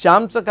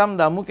श्यामचं काम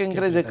दामू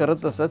केंकरे जे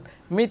करत असत,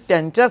 मी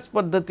त्यांच्याच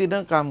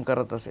पद्धतीनं काम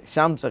करत असे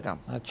श्यामचं काम.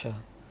 अच्छा.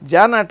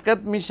 ज्या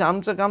नाटकात मी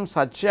श्यामचं काम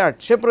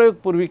 700-800 प्रयोग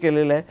पूर्वी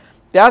केलेलं आहे,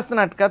 त्याच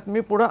नाटकात मी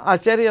पुढं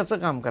आचार्याचं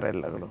काम करायला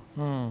लागलो.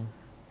 हम्म.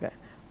 काय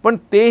पण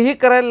तेही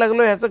करायला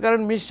लागलो ह्याचं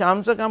कारण मी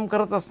श्यामचं काम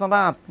करत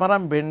असताना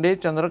आत्माराम भेंडे,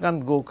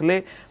 चंद्रकांत गोखले,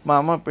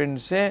 मामा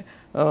पेंडसे,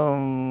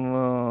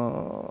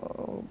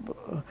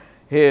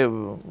 हे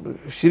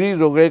श्री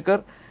जोगळेकर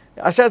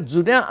अशा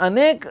जुन्या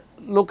अनेक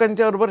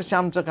लोकांच्याबरोबर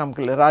श्यामचं काम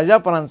केलं. राजा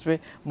परांजपे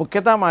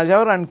मुख्यतः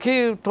माझ्यावर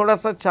आणखी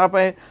थोडासा छाप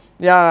आहे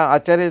या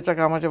आचार्याच्या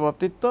कामाच्या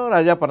बाबतीत, तो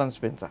राजा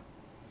परांजपेंचा.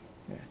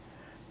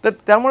 तर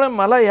त्यामुळे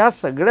मला ह्या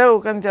सगळ्या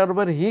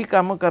लोकांच्याबरोबर ही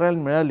कामं करायला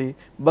मिळाली,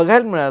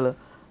 बघायला मिळालं.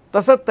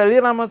 तसं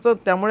तळीरामाचं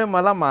त्यामुळे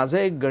मला माझं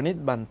एक गणित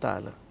बांधता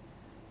आलं.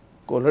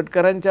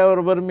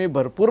 कोल्हटकरांच्याबरोबर मी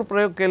भरपूर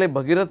प्रयोग केले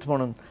भगीरथ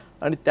म्हणून,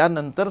 आणि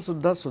त्यानंतर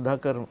सुद्धा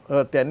सुधाकर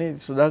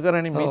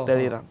आणि मी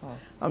तळीराम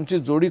आमची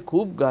जोडी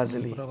खूप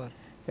गाजली.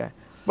 काय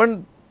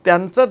पण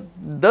त्यांचं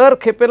दर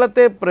खेपेला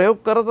ते प्रयोग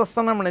करत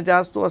असताना म्हणायचे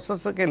आज तू असं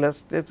असं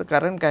केलंस, त्याचं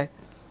कारण काय.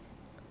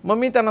 मग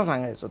मी त्यांना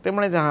सांगायचो, ते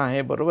म्हणायचे हां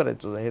हे बरोबर आहे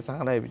तुझं, हे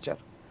चांगला आहे विचार.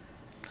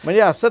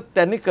 म्हणजे असं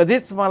त्यांनी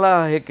कधीच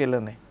मला हे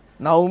केलं नाही,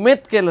 नाउमेद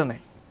केलं नाही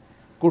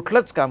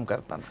कुठलंच काम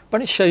करताना.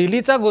 पण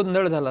शैलीचा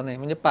गोंधळ झाला नाही,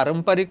 म्हणजे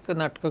पारंपरिक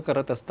नाटकं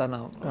करत असताना,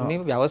 मी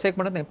व्यावसायिक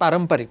म्हणत नाही,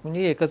 पारंपरिक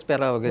म्हणजे एकच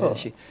प्यारा वगैरे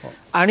अशी,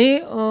 आणि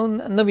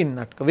नवीन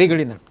नाटकं,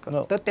 वेगळी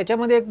नाटकं, तर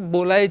त्याच्यामध्ये एक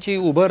बोलायची,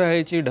 उभं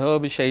राहायची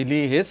ढब,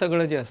 शैली, हे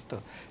सगळं जे असतं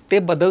ते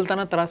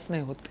बदलताना त्रास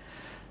नाही होत.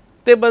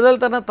 ते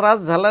बदलताना त्रास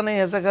झाला नाही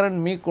याचं कारण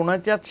मी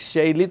कुणाच्याच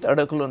शैलीत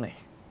अडकलो नाही.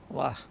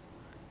 वा.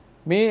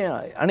 मी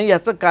आणि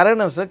याचं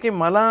कारण असं की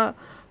मला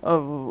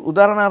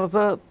उदाहरणार्थ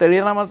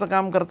तळीरामाचं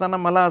काम करताना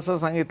मला असं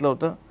सांगितलं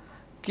होतं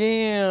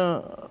की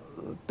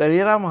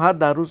तळीराम हा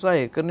दारूचा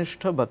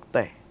एकनिष्ठ भक्त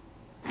आहे,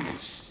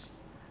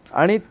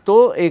 आणि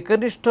तो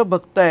एकनिष्ठ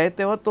भक्त आहे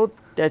तेव्हा तो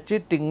त्याची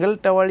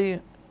टिंगलटवाळी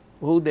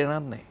होऊ देणार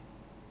नाही.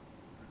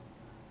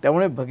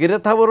 त्यामुळे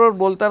भगीरथाबरोबर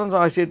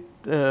बोलताना अशी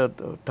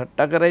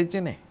थट्टा करायची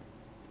नाही,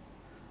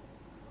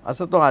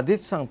 असं तो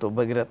आधीच सांगतो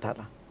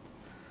भगीरथाला.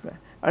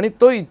 आणि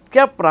तो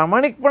इतक्या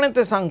प्रामाणिकपणे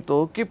ते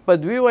सांगतो की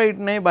पदवी वाईट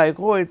नाही,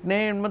 बायको वाईट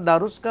नाही, मग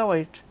दारूच का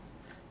वाईट.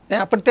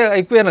 नाही, आपण ते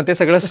ऐकूया ना, ते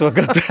सगळं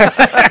स्वगत.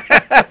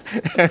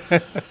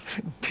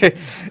 ते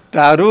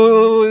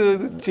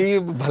दारूची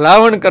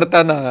भलावण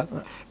करताना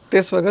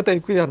ते स्वगत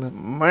ऐकूया ना.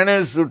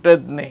 म्हणे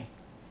सुटत नाही,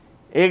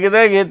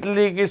 एकदा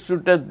घेतली की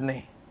सुटत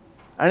नाही,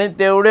 आणि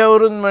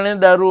तेवढ्यावरून म्हणे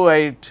दारू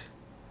वाईट.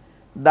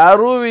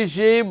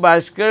 दारूविषयी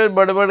बाष्कळ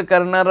बडबड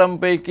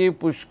करणाऱ्यांपैकी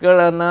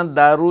पुष्कळांना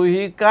दारू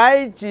ही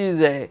काय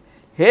चीज आहे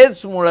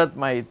हेच मुळात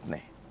माहीत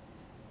नाही.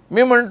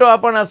 मी म्हणतो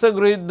आपण असं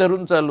गृहीत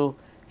धरून चालू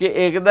की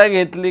एकदा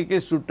घेतली की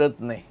सुटत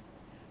नाही,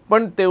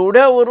 पण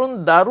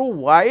तेवढ्यावरून दारू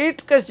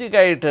वाईट कशी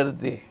काय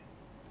ठरते.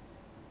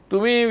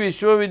 तुम्ही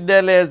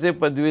विश्वविद्यालयाचे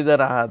पदवीधर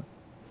आहात,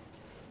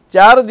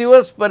 4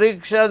 दिवस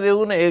परीक्षा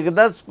देऊन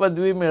एकदाच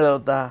पदवी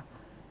मिळवता,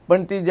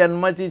 पण ती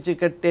जन्माची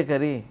चिकट्टे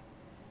खरी.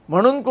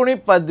 म्हणून कोणी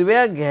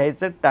पदव्या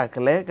घ्यायचं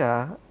टाकलंय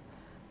का.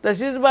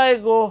 तशीच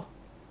बायको,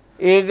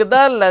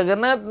 एकदा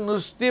लग्नात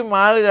नुसती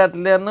माळ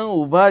घातल्यानं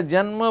उभा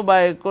जन्म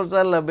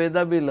बायकोचा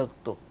लबेदा बी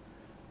लागतो,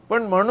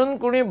 पण म्हणून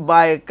कुणी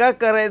बायका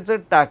करायचं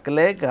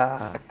टाकलंय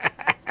का.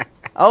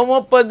 अहो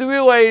मग पदवी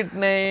वाईट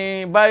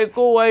नाही,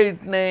 बायको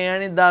वाईट नाही,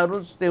 आणि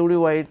दारूच तेवढी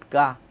वाईट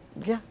का.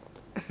 घ्या.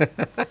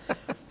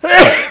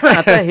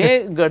 आता हे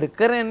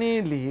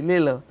गडकऱ्यांनी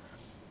लिहिलेलं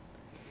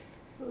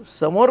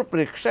समोर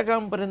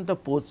प्रेक्षकांपर्यंत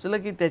पोचलं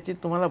की त्याची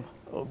तुम्हाला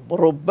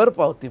बरोबर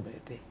पावती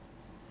मिळते.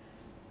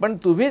 पण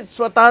तुम्ही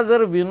स्वतः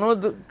जर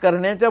विनोद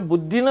करण्याच्या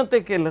बुद्धीनं ते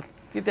केलं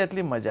की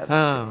त्यातली मजा,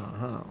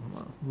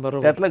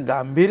 बरोबर, त्यातलं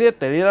गांभीर्य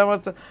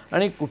तळीरामाचं.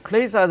 आणि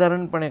कुठलंही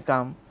साधारणपणे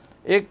काम,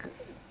 एक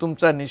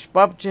तुमचा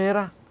निष्पाप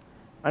चेहरा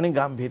आणि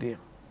गांभीर्य,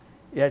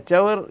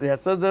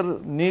 याचं जर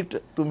नीट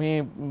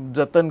तुम्ही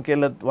जतन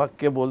केलं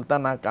वाक्य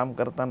बोलताना, काम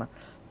करताना,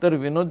 तर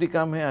विनोदी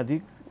काम हे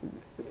अधिक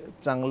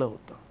चांगलं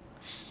होतं.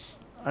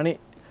 आणि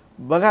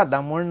बघा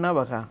दामोंना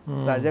बघा,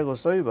 राजा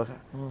गोसावी बघा,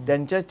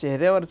 त्यांच्या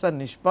चेहऱ्यावरचा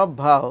निष्पाप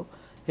भाव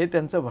हे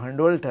त्यांचं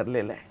भांडवल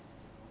ठरलेलं आहे.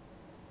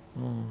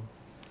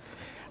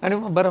 आणि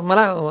बरं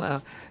मला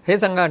हे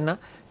सांगा अण्णा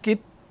की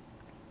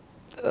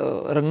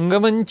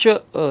रंगमंच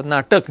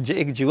नाटक जे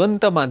एक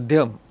जिवंत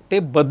माध्यम, ते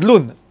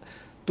बदलून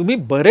तुम्ही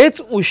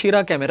बरेच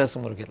उशिरा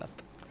कॅमेऱ्यासमोर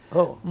गेलात.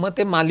 हो. मग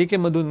ते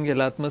मालिकेमधून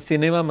गेलात, मग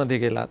सिनेमामध्ये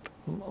गेलात,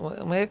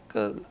 मग एक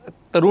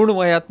तरुण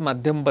वयात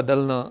माध्यम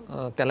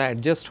बदलणं, त्याला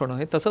ॲडजस्ट होणं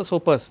हे तसं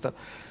सोपं असतं.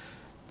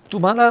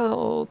 तुम्हाला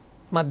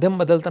माध्यम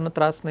बदलताना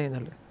त्रास नाही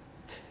झाला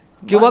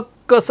किंवा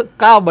कसं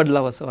का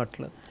बदलावं असं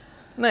वाटलं.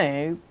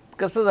 नाही,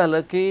 कसं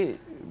झालं की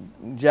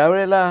ज्या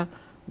वेळेला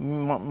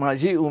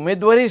माझी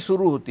उमेदवारी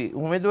सुरू होती,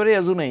 उमेदवारी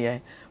अजूनही आहे,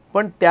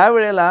 पण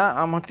त्यावेळेला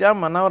आमच्या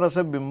मनावर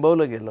असं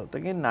बिंबवलं गेलं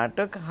होतं की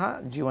नाटक हा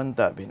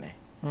जिवंत अभिनय,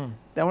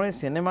 त्यामुळे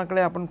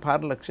सिनेमाकडे आपण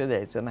फार लक्ष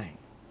द्यायचं नाही.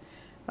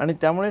 आणि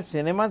त्यामुळे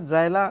सिनेमात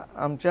जायला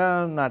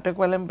आमच्या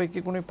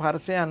नाटकवाल्यांपैकी कोणी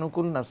फारसे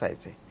अनुकूल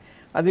नसायचे.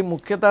 आधी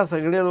मुख्यतः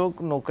सगळे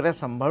लोक नोकऱ्या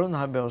सांभाळून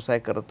हा व्यवसाय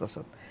करत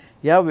असत.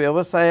 या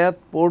व्यवसायात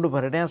पोट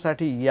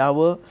भरण्यासाठी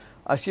यावं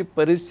अशी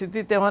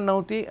परिस्थिती तेव्हा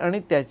नव्हती, आणि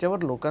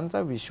त्याच्यावर लोकांचा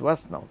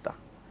विश्वास नव्हता.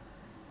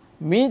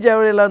 मी ज्या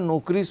वेळेला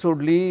नोकरी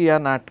सोडली, या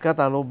नाटकात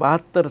आलो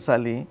 72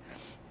 साली,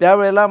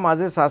 त्यावेळेला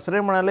माझे सासरे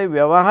म्हणाले,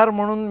 व्यवहार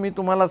म्हणून मी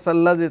तुम्हाला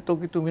सल्ला देतो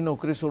की तुम्ही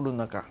नोकरी सोडू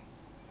नका,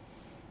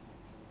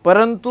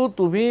 परंतु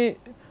तुम्ही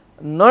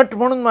नट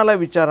म्हणून मला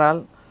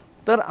विचाराल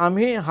तर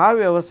आम्ही हा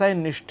व्यवसाय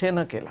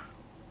निष्ठेनं केला.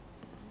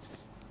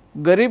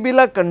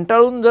 गरिबीला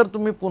कंटाळून जर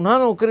तुम्ही पुन्हा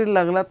नोकरीला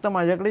लागलात तर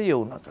माझ्याकडे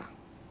येऊ नका.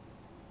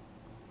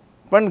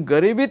 पण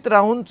गरिबीत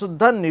राहून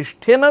सुद्धा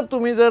निष्ठेनं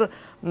तुम्ही जर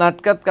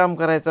नाटकात काम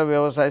करायचा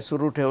व्यवसाय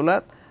सुरू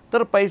ठेवलात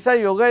तर पैसा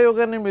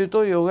योगायोगाने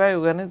मिळतो,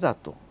 योगायोगाने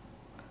जातो.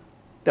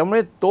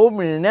 त्यामुळे तो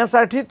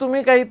मिळण्यासाठी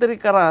तुम्ही काहीतरी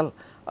कराल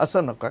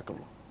असं नका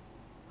करू.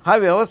 हा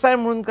व्यवसाय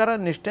म्हणून करा,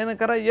 निष्ठेनं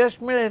करा, यश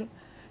मिळेल.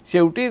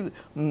 शेवटी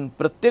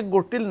प्रत्येक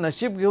गोष्टीला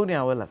नशीब घेऊन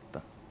यावं लागतं.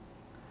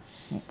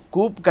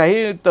 खूप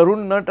काही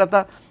तरुण नट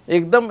आता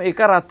एकदम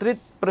एका रात्रीत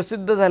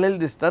प्रसिद्ध झालेले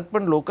दिसतात,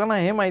 पण लोकांना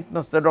हे माहीत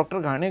नसतं. डॉक्टर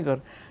घाणेकर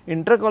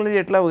इंटर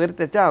कॉलेजिएटला वगैरे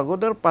त्याच्या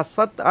अगोदर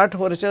 5-7-8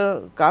 वर्ष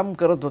काम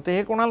करत होते,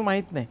 हे कोणाला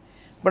माहीत नाही.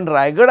 पण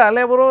रायगड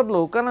आल्याबरोबर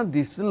लोकांना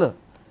दिसलं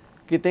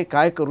की ते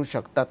काय करू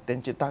शकतात,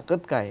 त्यांची ताकद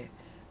काय आहे,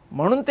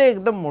 म्हणून ते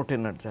एकदम मोठे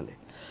नट झाले.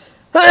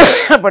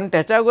 पण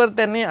त्याच्या अगोदर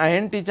त्यांनी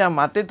INTच्या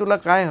माते तुला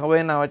काय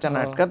हवंय नावाच्या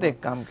नाटकात एक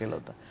काम केलं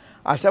होतं.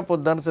 आशा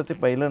पोद्दारचं ते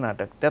पहिलं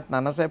नाटक, त्यात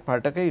नानासाहेब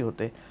फाटकही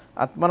होते.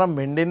 आत्माराम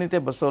भेंडेंनी ते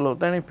बसवलं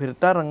होतं आणि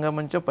फिरता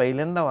रंगमंच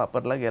पहिल्यांदा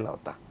वापरला गेला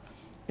होता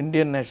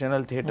इंडियन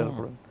नॅशनल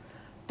थिएटरकडून.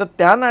 तर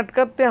त्या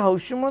नाटकात ते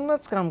हौशी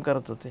म्हणूनच काम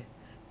करत होते.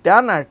 त्या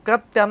नाटकात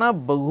त्यांना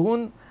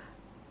बघून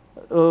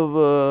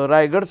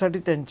रायगडसाठी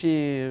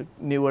त्यांची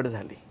निवड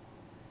झाली.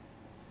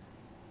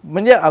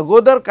 म्हणजे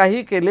अगोदर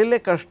काही केलेले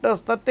कष्ट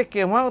असतात ते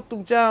केव्हा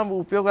तुमच्या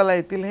उपयोगाला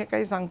येतील हे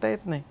काही सांगता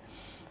येत नाही.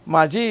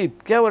 माझी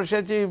इतक्या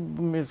वर्षाची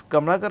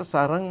कमळाकर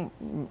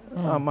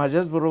सारंग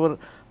माझ्याच बरोबर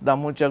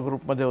दामूच्या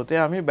ग्रुपमध्ये होते,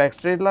 आम्ही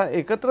बॅकस्टेजला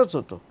एकत्रच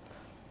होतो.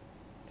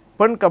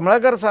 पण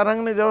कमळाकर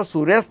सारंगने जेव्हा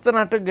सूर्यास्त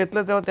नाटक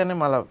घेतलं तेव्हा त्याने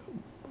मला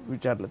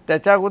विचारलं.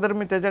 त्याच्या अगोदर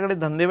मी त्याच्याकडे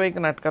धंदेबाईक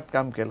नाटकात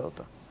काम केलं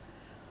होतं.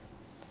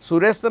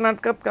 सूर्यास्त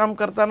नाटकात काम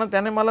करताना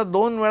त्याने मला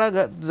 2 वेळा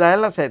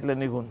जायला सांगितलं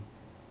निघून,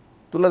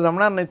 तुला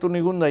जमणार नाही, तू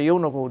निघून जा, येऊ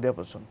नको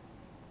उद्यापासून.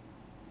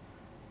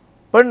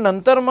 पण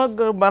नंतर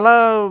मग मला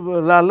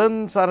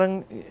लालन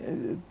सारंग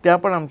त्या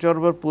पण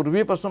आमच्याबरोबर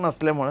पूर्वीपासून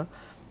असल्यामुळं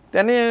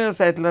त्याने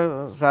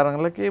सांगितलं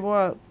सारंगला की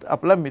बुवा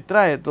आपला मित्र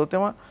आहे तो,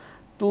 तेव्हा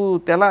तू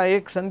त्याला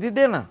एक संधी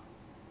दे ना.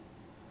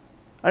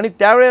 आणि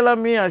त्यावेळेला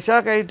मी अशा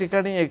काही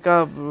ठिकाणी एका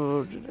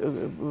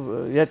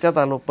याच्यात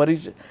आलो,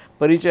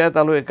 परिचयात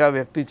आलो एका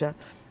व्यक्तीच्या,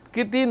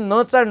 की ती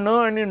नचा न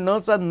आणि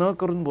नचा न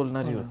करून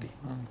बोलणारी होती.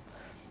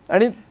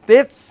 आणि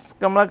तेच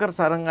कमळाकर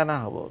सारंगांना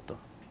हवं होतं.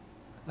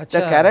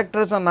 त्या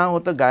कॅरेक्टरचं नाव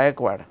होतं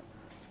गायकवाड.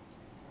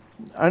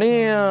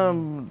 आणि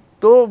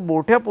तो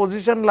मोठ्या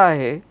पोझिशनला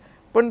आहे,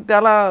 पण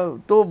त्याला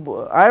तो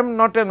I am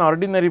not an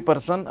ordinary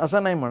person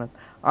असं नाही म्हणत.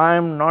 I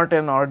am not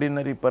an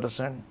ordinary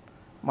person.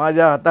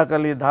 माझ्या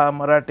हाताखाली 10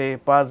 मराठे,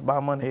 5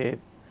 बामण आहेत.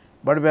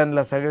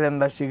 बडव्यांना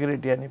सगळ्यांना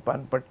सिगरेट आणि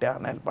पानपट्ट्या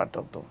आणायला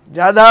पाठवतो.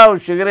 जाधव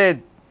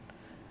सिगरेट.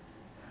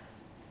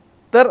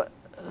 तर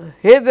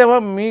हे जेव्हा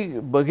मी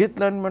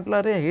बघितलं आणि म्हटलं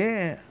अरे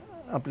हे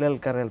आपल्याला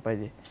करायला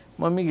पाहिजे,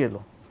 मग मी गेलो.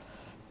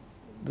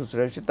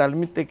 दुसऱ्या दिवशी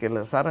तालमीत ते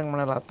केलं. सारंग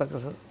म्हणाला आता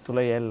कसं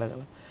तुला यायला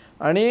लागलं.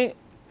 आणि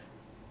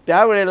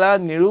त्यावेळेला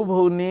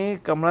निळूभाऊनी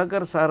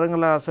कमळाकर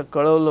सारंगला असं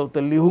कळवलं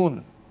होतं लिहून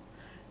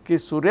की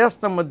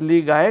सूर्यास्तमधली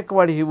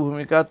गायकवाड ही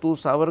भूमिका तू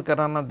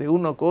सावरकरांना देऊ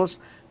नकोस,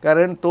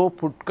 कारण तो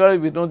फुटकळ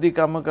विनोदी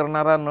कामं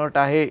करणारा नट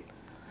आहे,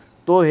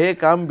 तो हे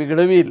काम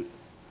बिघडवील.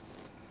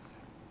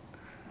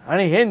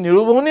 आणि हे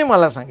निळूभाऊनी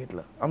मला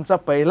सांगितलं. आमचा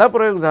पहिला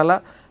प्रयोग झाला,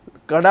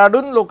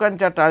 कडाडून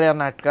लोकांच्या टाळ्या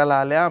नाटकाला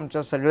आल्या,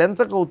 आमच्या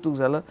सगळ्यांचं कौतुक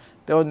झालं.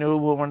 तेव्हा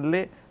निळूभाऊ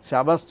म्हणले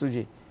शाबास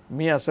तुझी,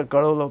 मी असं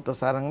कळवलं होतं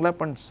सारंगला,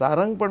 पण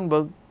सारंग पण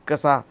बघ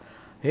कसा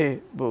हे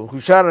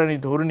हुशार आणि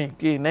धोरणी,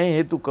 की नाही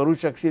हे तू करू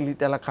शकशील ही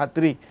त्याला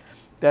खात्री,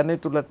 त्याने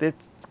तुला तेच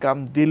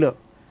काम दिलं,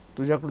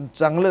 तुझ्याकडून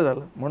चांगलं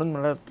झालं. म्हणून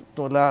मला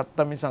तुला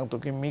आत्ता मी सांगतो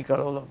की मी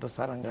कळवलं होतं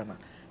सारंगांना,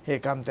 हे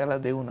काम त्याला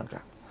देऊ नका.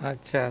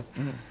 अच्छा.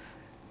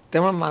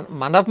 त्यामुळे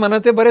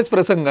मानापमानाचे बरेच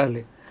प्रसंग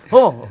आले. हो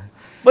हो,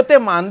 पण ते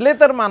मानले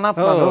तर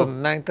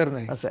मानापमान, नाही तर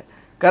नाही असं आहे.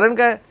 कारण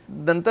काय,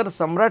 नंतर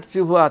सम्राट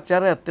शिव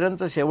आचार्य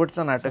अत्र्यांचं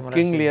शेवटचं नाटक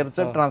किंग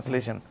लिअरचं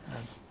ट्रान्सलेशन,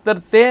 तर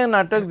ते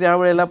नाटक ज्या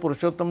वेळेला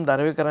पुरुषोत्तम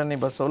दारव्हेकरांनी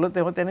बसवलं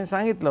तेव्हा त्यांनी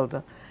सांगितलं होतं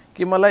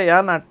की मला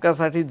या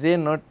नाटकासाठी जे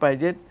नट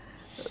पाहिजेत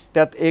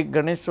त्यात एक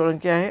गणेश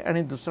सोळंकी आहे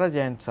आणि दुसरा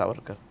जयंत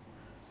सावरकर.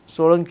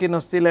 सोळंकी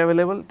नसतील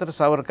अवेलेबल तर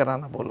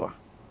सावरकरांना बोलवा,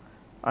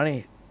 आणि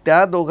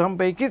त्या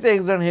दोघांपैकीच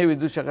एक जण हे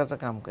विदूषकाचं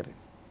काम करेल.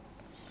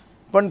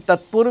 पण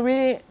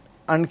तत्पूर्वी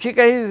आणखी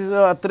काही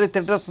अत्रे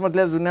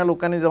थिएटर्समधल्या जुन्या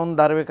लोकांनी जाऊन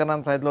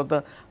दारव्हेकरांना सांगितलं होतं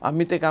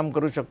आम्ही ते काम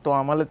करू शकतो,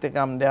 आम्हाला ते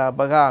काम द्या,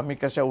 बघा आम्ही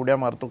कशा उड्या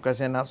मारतो,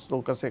 कसे नाचतो,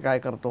 कसे काय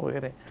करतो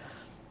वगैरे.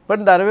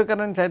 पण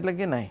दारव्हेकरांनी सांगितलं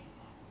की नाही.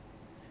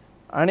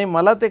 आणि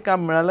मला ते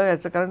काम मिळालं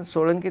याचं कारण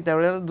सोळंकी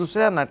त्यावेळेला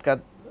दुसऱ्या नाटकात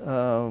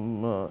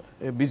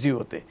बिझी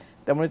होते,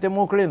 त्यामुळे ते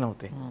मोकळे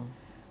नव्हते.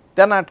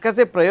 त्या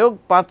नाटकाचे प्रयोग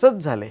 5च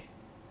झाले,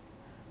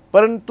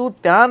 परंतु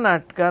त्या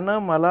नाटकानं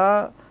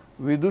मला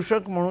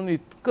विदूषक म्हणून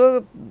इतकं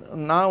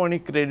नाव आणि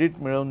क्रेडिट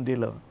मिळवून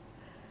दिलं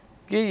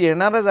की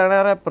येणाऱ्या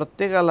जाणाऱ्या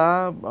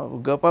प्रत्येकाला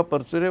गपा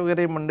परचुरे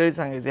वगैरे मंडळी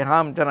सांगायचे हा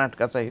आमच्या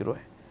नाटकाचा हिरो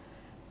आहे.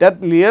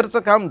 त्यात लिअरचं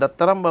काम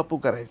दत्ताराम बापू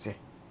करायचे,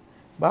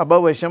 बाबा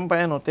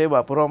वैशंपायन होते,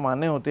 बापूराव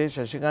माने होते,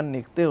 शशिकांत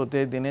निकते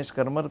होते, दिनेश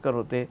करमरकर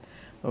होते,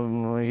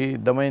 ही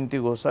दमयंती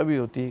गोसावी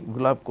होती,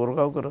 गुलाब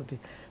कोरगावकर होती.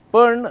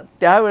 पण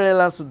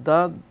त्यावेळेला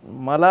सुद्धा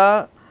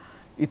मला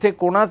इथे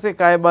कोणाचे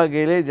काय बा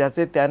गेले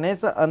ज्याचे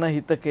त्यानेच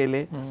अनहित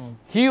केले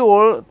ही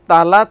ओळ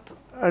तालात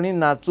आणि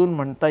नाचून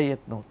म्हणता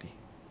येत नव्हती.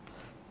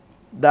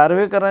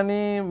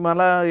 दार्वेकरांनी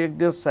मला एक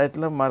दिवस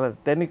सांगितलं, मला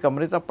त्यांनी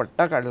कमरेचा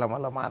पट्टा काढला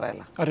मला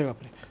मारायला. अरे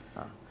बापरे.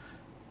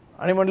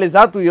 आणि म्हटले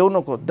जा तू येऊ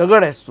नको,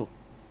 दगड आहेस तू.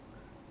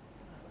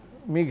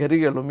 मी घरी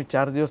गेलो. मी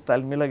 4 दिवस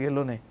तालमीला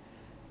गेलो नाही.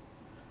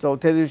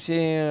 चौथ्या दिवशी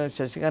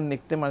शशिकांत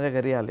निकते माझ्या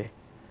घरी आले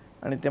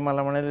आणि ते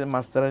मला म्हणाले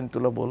मास्तरांनी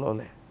तुला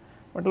बोलवलं आहे.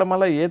 म्हटलं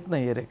मला येत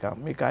नाही आहे रे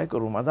काम, मी काय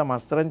करू, माझा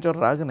मास्तरांच्यावर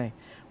राग नाही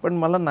पण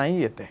मला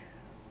नाही येत आहे.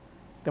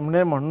 ते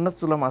म्हणजे म्हणूनच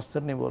तुला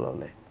मास्तरनी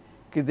बोलावलं आहे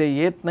की जे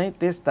येत नाही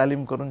तेच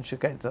तालीम करून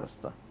शिकायचं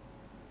असतं.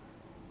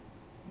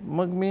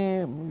 मग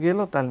मी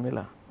गेलो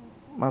तालमीला.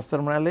 मास्तर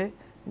म्हणाले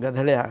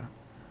गधड्या,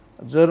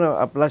 जर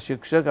आपला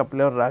शिक्षक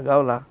आपल्यावर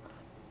रागावला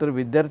तर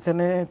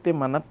विद्यार्थ्याने ते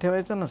मनात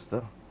ठेवायचं नसतं.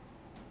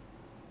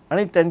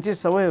 आणि त्यांची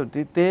सवय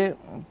होती, ते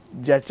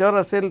ज्याच्यावर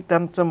असेल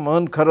त्यांचं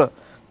मन खरं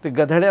ते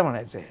गधड्या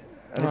म्हणायचे.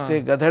 आणि ते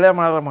गधड्या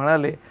मला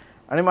म्हणाले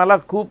आणि मला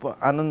खूप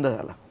आनंद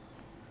झाला.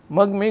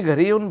 मग मी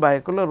घरी येऊन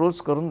बायकोला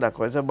रोज करून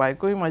दाखवायचं.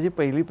 बायको ही माझी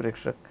पहिली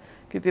प्रेक्षक,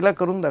 की तिला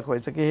करून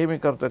दाखवायचं की हे मी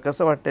करतोय,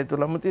 कसं वाटतंय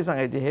तुला. मग ती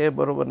सांगायची हे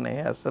बरोबर नाही,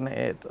 हे असं नाही,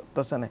 हे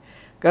तसं नाही.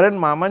 कारण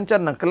मामांच्या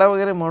नकला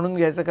वगैरे म्हणून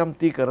घ्यायचं काम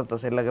ती करत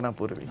असेल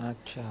लग्नापूर्वी.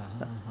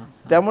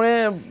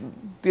 त्यामुळे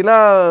तिला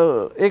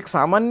एक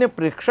सामान्य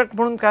प्रेक्षक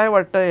म्हणून काय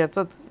वाटतं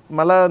याचं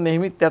मला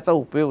नेहमी त्याचा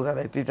उपयोग झाला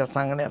आहे तिच्या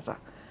सांगण्याचा.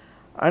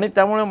 आणि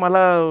त्यामुळे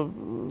मला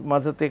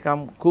माझं ते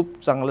काम खूप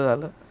चांगलं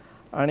झालं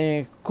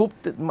आणि खूप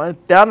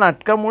त्या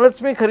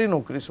नाटकामुळेच मी खरी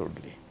नोकरी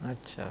सोडली.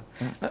 अच्छा.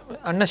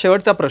 अण्णा,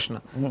 शेवटचा प्रश्न,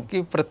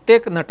 की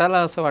प्रत्येक नटाला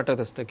असं वाटत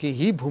असतं की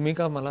ही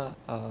भूमिका मला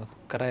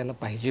करायला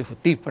पाहिजे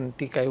होती पण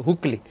ती काय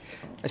हुकली.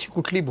 अशी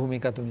कुठली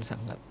भूमिका तुम्ही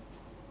सांगाल?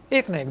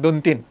 एक नाही,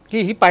 2-3 की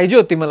ही पाहिजे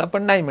होती मला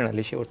पण नाही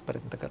मिळाली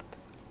शेवटपर्यंत करता.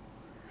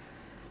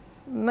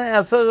 नाही,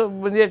 असं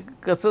म्हणजे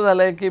कसं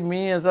झालं आहे की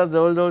मी याचा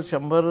जवळजवळ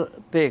 100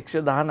 ते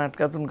 110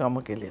 नाटकातून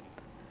कामं केली आहेत.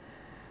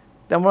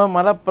 त्यामुळं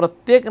मला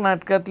प्रत्येक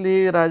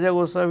नाटकातली राजा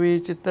गोसावी,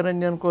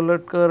 चित्तरंजन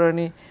कोल्हटकर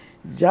आणि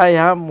ज्या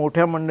ह्या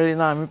मोठ्या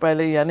मंडळींना आम्ही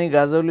पाहिले यांनी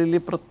गाजवलेली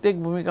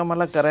प्रत्येक भूमिका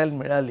मला करायला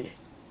मिळाली आहे.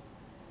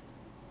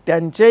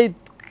 त्यांच्या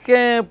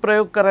इतके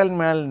प्रयोग करायला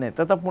मिळाले नाहीत.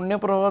 आता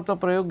पुण्यप्रवाहाचा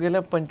प्रयोग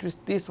गेल्या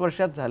 25-30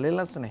 वर्षात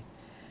झालेलाच नाही.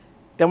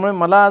 त्यामुळे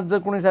मला आज जर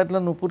कोणी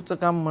सांगितलं नुपूरचं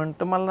काम म्हण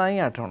तर मला नाही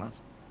आठवणार.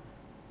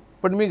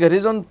 पण मी घरी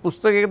जाऊन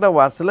पुस्तक एकदा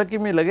वाचलं की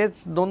मी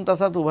लगेच 2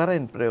 तासात उभा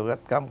राहीन प्रयोगात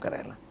काम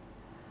करायला.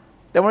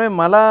 त्यामुळे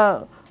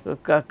मला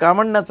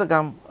कामणण्याचं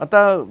काम,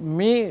 आता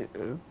मी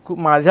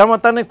माझ्या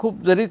मताने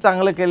खूप जरी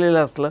चांगलं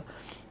केलेलं असलं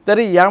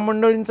तरी या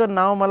मंडळींचं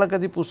नाव मला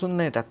कधी पुसून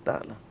नाही टाकता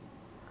आलं.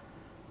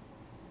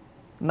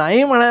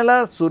 नाही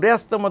म्हणायला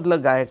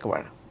सूर्यास्तमधलं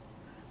गायकवाड,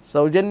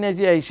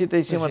 सौजन्याची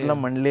 80-83 मधला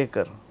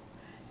मंडलेकर,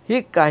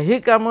 ही काही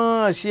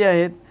कामं अशी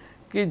आहेत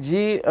की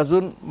जी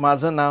अजून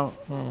माझं नाव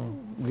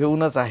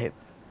घेऊनच आहेत.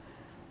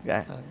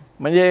 काय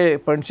म्हणजे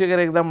पणशीकर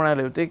एकदा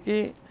म्हणाले होते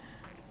की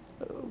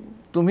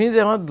तुम्ही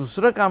जेव्हा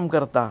दुसरं काम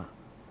करता,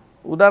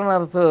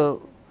 उदाहरणार्थ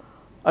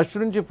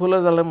अश्रूंची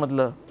फुलं झालं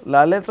मधलं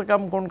लाल्याचं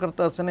काम कोण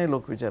करतं असं नाही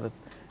लोक विचारत,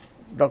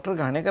 डॉक्टर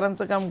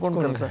घाणेकरांचं काम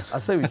कोण करतं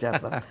असं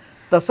विचारतात.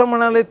 तसं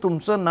म्हणाले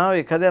तुमचं नाव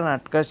एखाद्या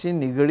नाटकाशी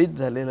निगडीत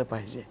झालेलं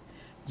पाहिजे.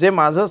 जे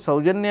माझं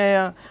सौजन्य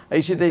या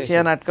 80-83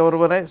 या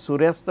नाटकाबरोबर आहे,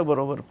 सूर्यास्त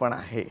बरोबर पण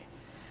आहे.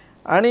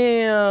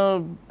 आणि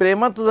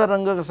प्रेमा तुझा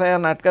रंग कसा या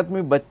नाटकात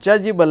मी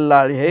बच्चाजी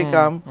बल्लाळ हे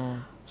काम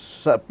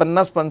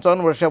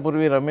 50-55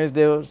 वर्षापूर्वी रमेश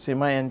देव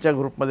सीमा यांच्या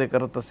ग्रुपमध्ये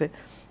करत असे.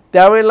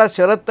 त्यावेळेला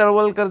शरद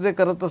तळवलकर जे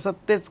करत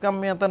असत तेच काम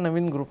मी आता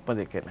नवीन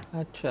ग्रुपमध्ये केलं.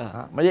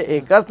 अच्छा. म्हणजे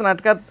एकाच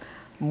नाटकात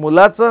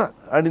मुलाचं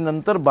आणि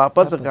नंतर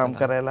बापाचं काम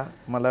करायला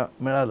मला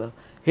मिळालं,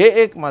 हे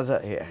एक माझं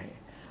हे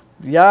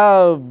आहे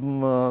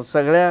या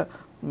सगळ्या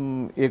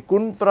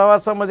एकूण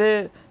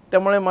प्रवासामध्ये.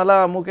 त्यामुळे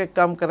मला अमुक एक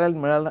काम करायला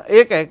मिळालं.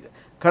 एक आहे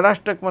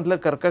खडाष्टकमधलं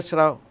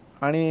कर्कशराव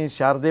आणि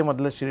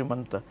शारदेमधलं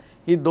श्रीमंत,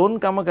 ही 2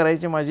 कामं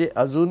करायची माझी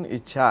अजून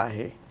इच्छा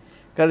आहे.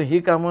 कारण ही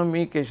कामं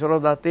मी केशवराव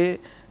दाते,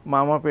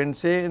 मामा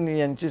पेंडसे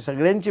यांची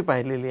सगळ्यांची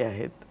पाहिलेली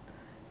आहेत.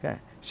 काय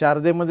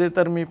शारदेमध्ये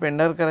तर मी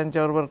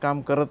पेंढारकरांच्याबरोबर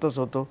काम करतच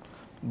होतो,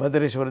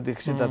 भद्रेश्वर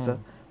दीक्षिताचं.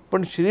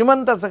 पण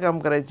श्रीमंताचं काम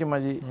करायची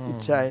माझी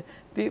इच्छा आहे.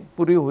 ती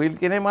पुरी होईल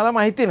की नाही मला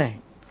माहिती नाही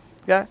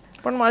काय,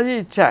 पण माझी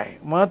इच्छा आहे.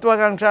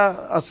 महत्त्वाकांक्षा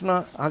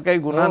असणं हा काही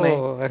गुन्हा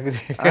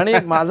नाही. आणि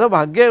माझं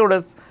भाग्य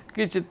एवढंच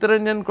की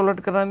चित्तरंजन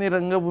कोल्हटकरांनी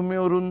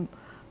रंगभूमीवरून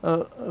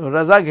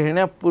रजा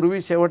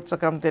घेण्यापूर्वी शेवटचं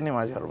काम त्यांनी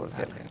माझ्याबरोबर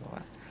केलं.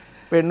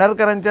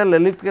 पेंढारकरांच्या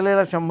ललित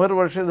कलेला 100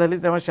 वर्ष झाली,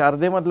 तेव्हा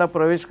शारदेमधला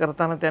प्रवेश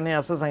करताना त्याने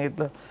असं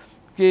सांगितलं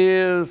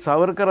की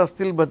सावरकर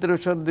असतील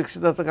भद्रेश्वर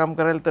दीक्षिताचं काम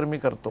करायला तर मी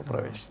करतो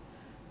प्रवेश.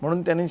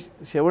 म्हणून त्यांनी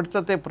शेवटचा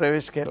ते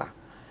प्रवेश केला.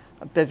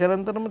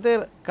 त्याच्यानंतर मग ते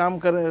काम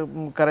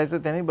करायचं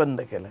त्यांनी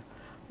बंद केलं.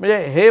 म्हणजे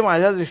हे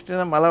माझ्या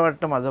दृष्टीनं मला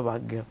वाटतं माझं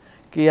भाग्य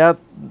की या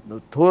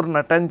थोर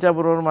नटांच्या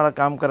बरोबर मला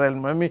काम करायला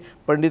मिळालं. मी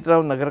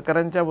पंडितराव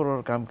नगरकरांच्या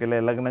बरोबर काम केलं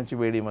आहे लग्नाची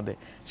बेडीमध्ये.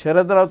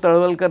 शरदराव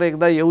तळवलकर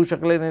एकदा येऊ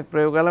शकले नाहीत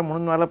प्रयोगाला,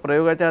 म्हणून मला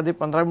प्रयोगाच्या आधी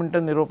 15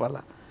 मिनटं निरोप आला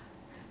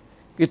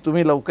की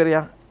तुम्ही लवकर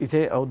या,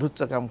 इथे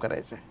अवधूतचं काम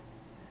करायचं आहे.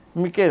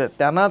 मी केलं.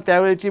 त्यांना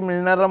त्यावेळची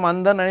मिळणारं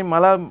मानधन आणि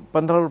मला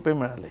 15 रुपये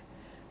मिळाले.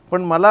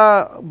 पण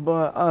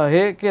मला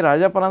हे की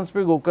राजा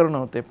परांजपे गोकर्ण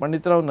होते,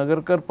 पंडितराव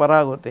नगरकर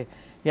पराग होते,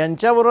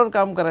 यांच्याबरोबर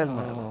काम करायला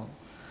मिळालं.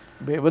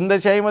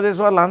 बेबंदशाहीमध्ये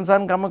सुद्धा लहान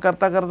सहान कामं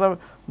करता करता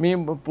मी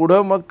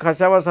पुढं मग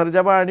खाशाबा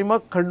सर्जाबा आणि मग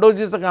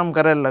खंडोजीचं काम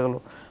करायला लागलो.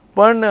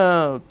 पण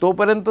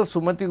तोपर्यंत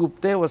सुमती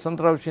गुप्ते,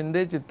 वसंतराव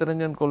शिंदे,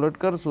 चित्तरंजन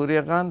कोल्हटकर,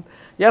 सूर्यकांत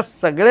या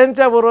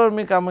सगळ्यांच्या बरोबर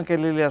मी कामं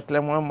केलेली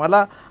असल्यामुळं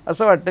मला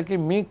असं वाटतं की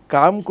मी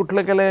काम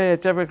कुठलं केलं आहे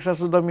याच्यापेक्षा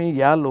सुद्धा मी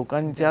या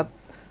लोकांच्यात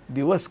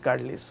दिवस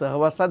काढले,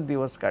 सहवासात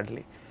दिवस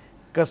काढले.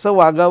 कसं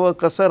वागावं,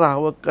 कसं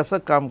राहावं, कसं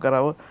काम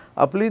करावं,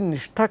 आपली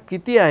निष्ठा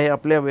किती आहे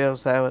आपल्या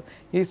व्यवसायावर,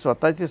 ही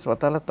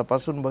स्वतःला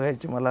तपासून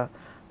बघायची मला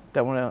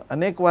त्यामुळे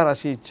अनेक वार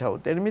अशी इच्छा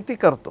होते आणि मी ती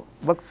करतो,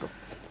 बघतो.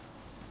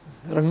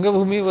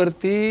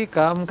 रंगभूमीवरती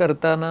काम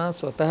करताना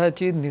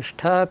स्वतःची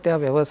निष्ठा त्या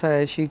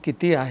व्यवसायाशी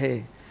किती आहे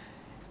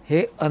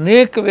हे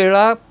अनेक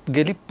वेळा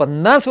गेली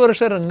 50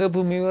 वर्ष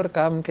रंगभूमीवर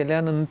काम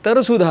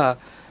केल्यानंतर सुद्धा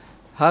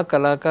हा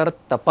कलाकार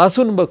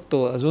तपासून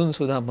बघतो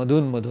अजूनसुद्धा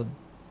मधून.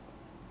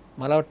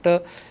 मला वाटतं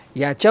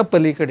याच्या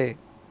पलीकडे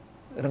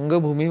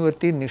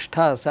रंगभूमीवरती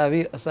निष्ठा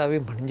असावी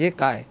म्हणजे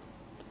काय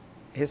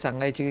हे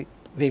सांगायची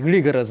वेगळी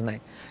गरज नाही.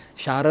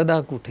 शारदा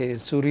कुठे,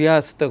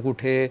 सूर्यास्त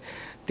कुठे,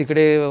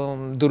 तिकडे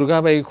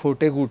दुर्गाबाई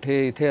खोटे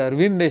कुठे, इथे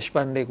अरविंद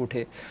देशपांडे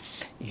कुठे,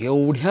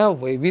 एवढ्या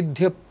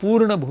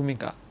वैविध्यपूर्ण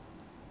भूमिका,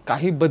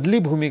 काही बदली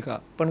भूमिका,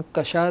 पण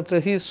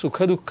कशाचंही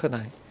सुखदुःख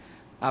नाही.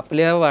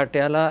 आपल्या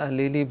वाट्याला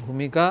आलेली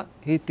भूमिका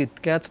ही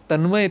तितक्याच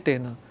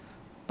तन्मयतेनं,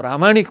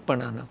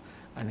 प्रामाणिकपणानं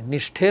आणि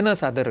निष्ठेनं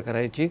सादर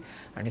करायची.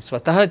 आणि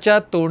स्वतःच्या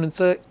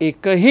तोंडचं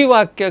एकही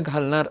वाक्य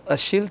घालणार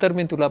असशील तर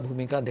मी तुला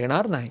भूमिका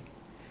देणार नाही,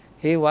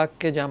 हे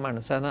वाक्य ज्या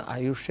माणसानं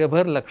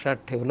आयुष्यभर लक्षात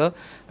ठेवलं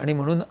आणि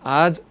म्हणून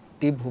आज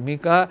ती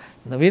भूमिका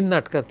नवीन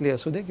नाटकातली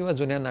असू दे किंवा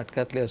जुन्या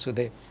नाटकातली असू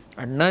दे,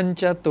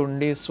 अण्णांच्या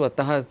तोंडी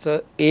स्वतःचं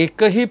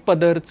एकही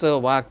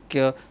पदरचं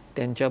वाक्य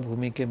त्यांच्या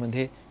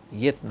भूमिकेमध्ये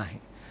येत नाही.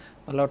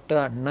 मला वाटतं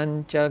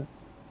अण्णांच्या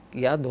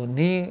या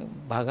दोन्ही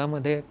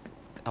भागामध्ये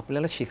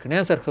आपल्याला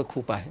शिकण्यासारखं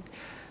खूप आहे.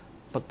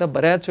 फक्त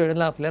बऱ्याच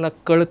वेळेला आपल्याला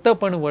कळतं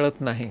पण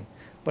वळत नाही,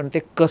 पण ते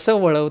कसं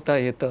वळवता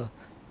येतं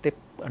ते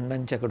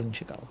अण्णांच्याकडून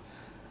शिकावं.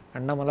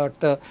 अण्णा, मला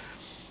वाटतं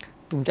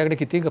तुमच्याकडे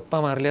किती गप्पा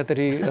मारल्या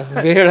तरी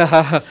वेळ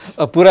हा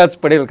अपुराच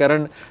पडेल,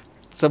 कारण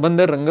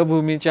संबंध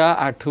रंगभूमीच्या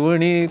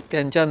आठवणी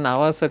त्यांच्या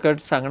नावासकट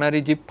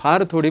सांगणारी जी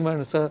फार थोडी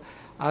माणसं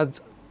आज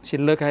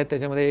शिल्लक आहेत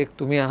त्याच्यामध्ये एक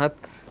तुम्ही आहात.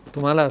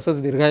 तुम्हाला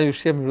असंच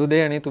दीर्घायुष्य मिळू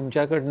दे आणि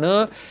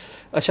तुमच्याकडनं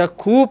अशा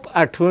खूप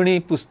आठवणी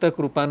पुस्तक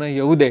रूपानं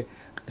येऊ दे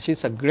अशी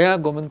सगळ्या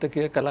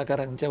गोमंतकीय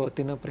कलाकारांच्या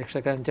वतीनं,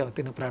 प्रेक्षकांच्या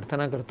वतीनं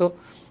प्रार्थना करतो.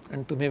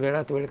 आणि तुम्ही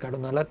वेळात वेळ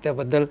काढून आलात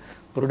त्याबद्दल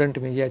प्रुडंट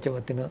मीडियाच्या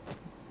वतीनं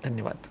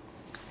धन्यवाद.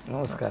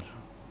 नमस्कार.